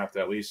they're going to have to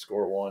at least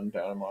score 1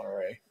 down in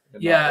Monterrey.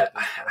 Yeah,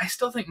 I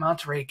still think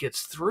Monterrey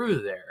gets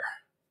through there.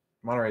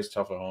 Monterrey's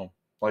tough at home.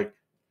 Like,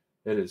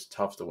 it is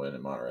tough to win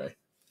in Monterrey.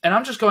 And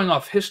I'm just going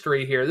off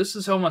history here. This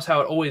is almost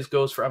how it always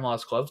goes for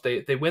MLS clubs.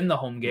 They win the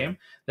home game,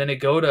 then they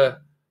go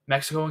to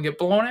Mexico and get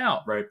blown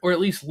out, right? Or at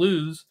least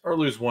lose,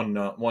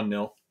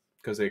 1-0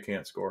 because they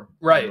can't score,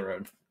 right? On the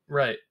road.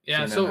 Right.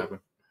 Yeah. So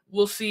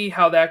we'll see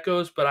how that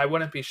goes, but I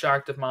wouldn't be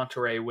shocked if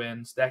Monterrey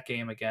wins. That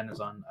game again is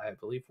on, I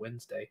believe,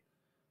 Wednesday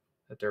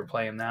that they're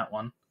playing that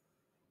one.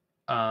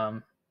 I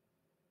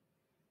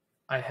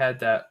had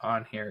that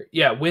on here.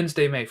 Yeah,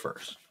 Wednesday, May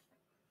 1st.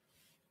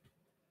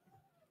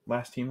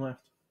 Last team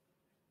left.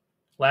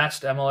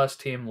 Last MLS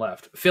team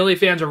left. Philly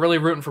fans are really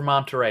rooting for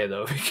Monterrey,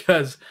 though,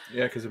 because...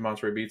 Yeah, because if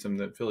Monterrey beats them,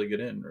 then Philly get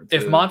in.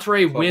 If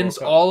Monterrey wins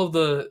all of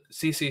the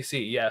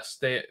CCC, yes,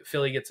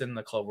 Philly gets in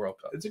the Club World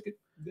Cup. It's a good...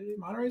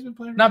 Monterrey's been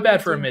playing... Not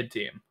bad for a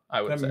mid-team,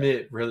 I would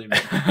say. Really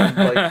mid.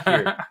 Like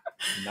here.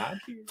 Not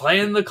here.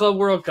 Playing the Club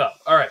World Cup.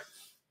 All right.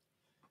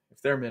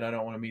 If they're mid, I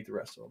don't want to meet the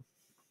rest of them.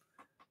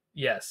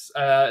 Yes.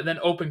 Then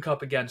Open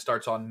Cup again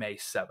starts on May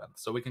 7th,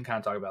 so we can kind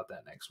of talk about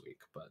that next week.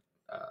 But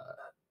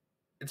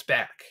it's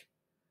back.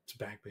 It's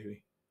back,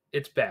 baby.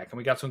 It's back, and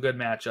we got some good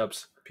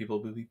matchups.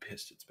 People will be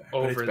pissed it's back.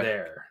 Over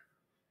there.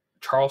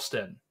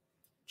 Charleston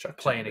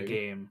playing a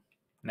game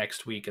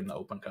next week in the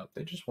Open Cup.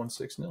 They just won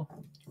 6-0.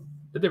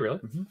 Did they really?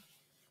 Mm-hmm.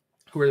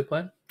 Who were they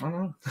playing? I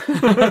don't know.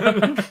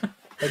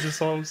 I just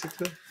saw them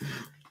 6-0.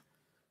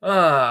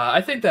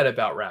 I think that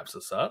about wraps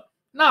us up.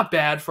 Not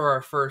bad for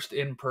our first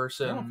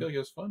in-person. I don't feel like it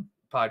was fun.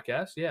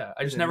 podcast. Yeah,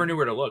 I just never knew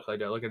where to look. Like,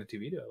 do I look at the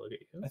TV? Do I look at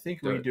you? I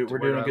think we do. We're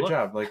doing a good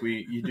job. Like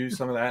you do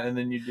some of that, and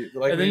then you do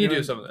like, and then you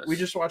do some of this. We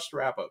just watched the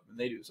wrap up, and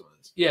they do some of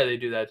this. Yeah, they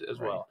do that as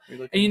well.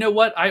 And you know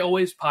what? I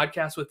always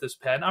podcast with this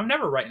pen. I'm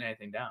never writing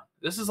anything down.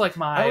 This is like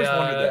my. I always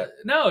wondered that.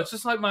 No, it's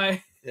just like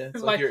my. Yeah,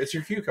 it's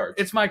your cue card.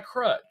 It's my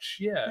crutch.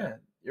 Yeah.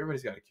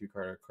 Everybody's got a cue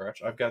card or a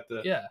crutch. I've got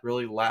the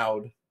really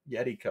loud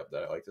Yeti cup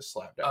that I like to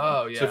slap down.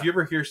 Oh, yeah. So if you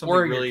ever hear something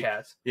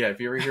if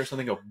you ever hear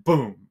something go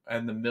boom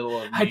in the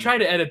middle of I try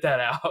to edit that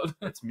out.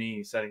 That's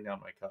me setting down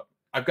my cup.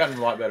 I've gotten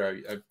a lot better.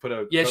 I put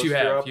a yes, you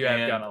have. Up you have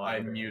and gotten a lot I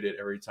better. mute it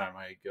every time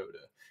I go to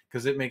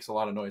because it makes a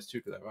lot of noise too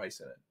because I have ice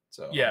in it.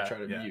 So I try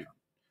to mute.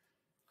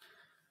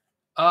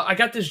 I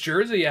got this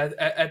jersey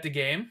at the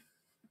game.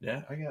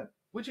 Yeah, I got.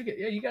 What'd you get?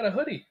 Yeah, you got a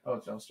hoodie. Oh,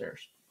 it's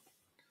downstairs.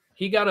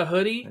 He got a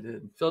hoodie. I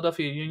did.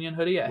 Philadelphia Union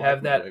hoodie. I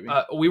have that.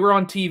 We were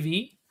on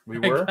TV. We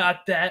were. I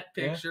got that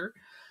picture.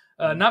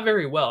 Yeah. Not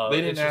very well.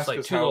 They didn't ask just like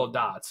us two little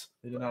dots.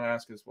 They did not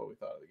ask us what we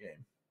thought of the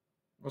game.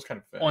 It was kind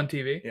of fun. On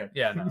TV? Yeah.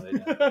 Yeah, no, they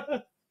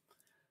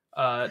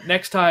didn't.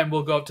 Next time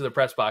we'll go up to the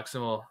press box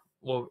and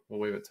we'll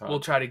wave at Tom. We'll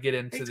try to get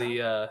into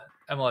the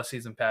MLS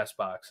season pass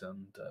box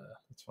and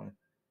that's fine.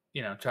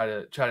 You know, try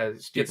to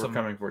get some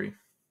coming for you.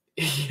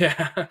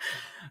 Yeah.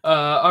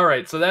 All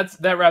right. So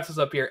that wraps us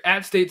up here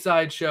at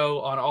Stateside Show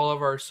on all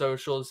of our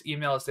socials.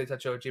 Email us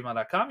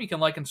statesideshow@gmail.com. You can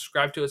like and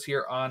subscribe to us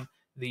here on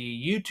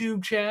the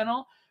YouTube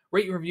channel.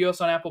 Rate and review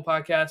us on Apple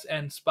Podcasts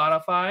and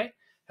Spotify.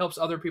 Helps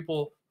other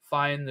people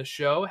find the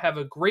show. Have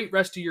a great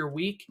rest of your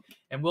week,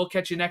 and we'll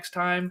catch you next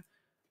time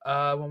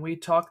when we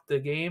talk the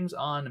games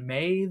on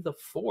May the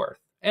 4th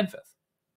and 5th.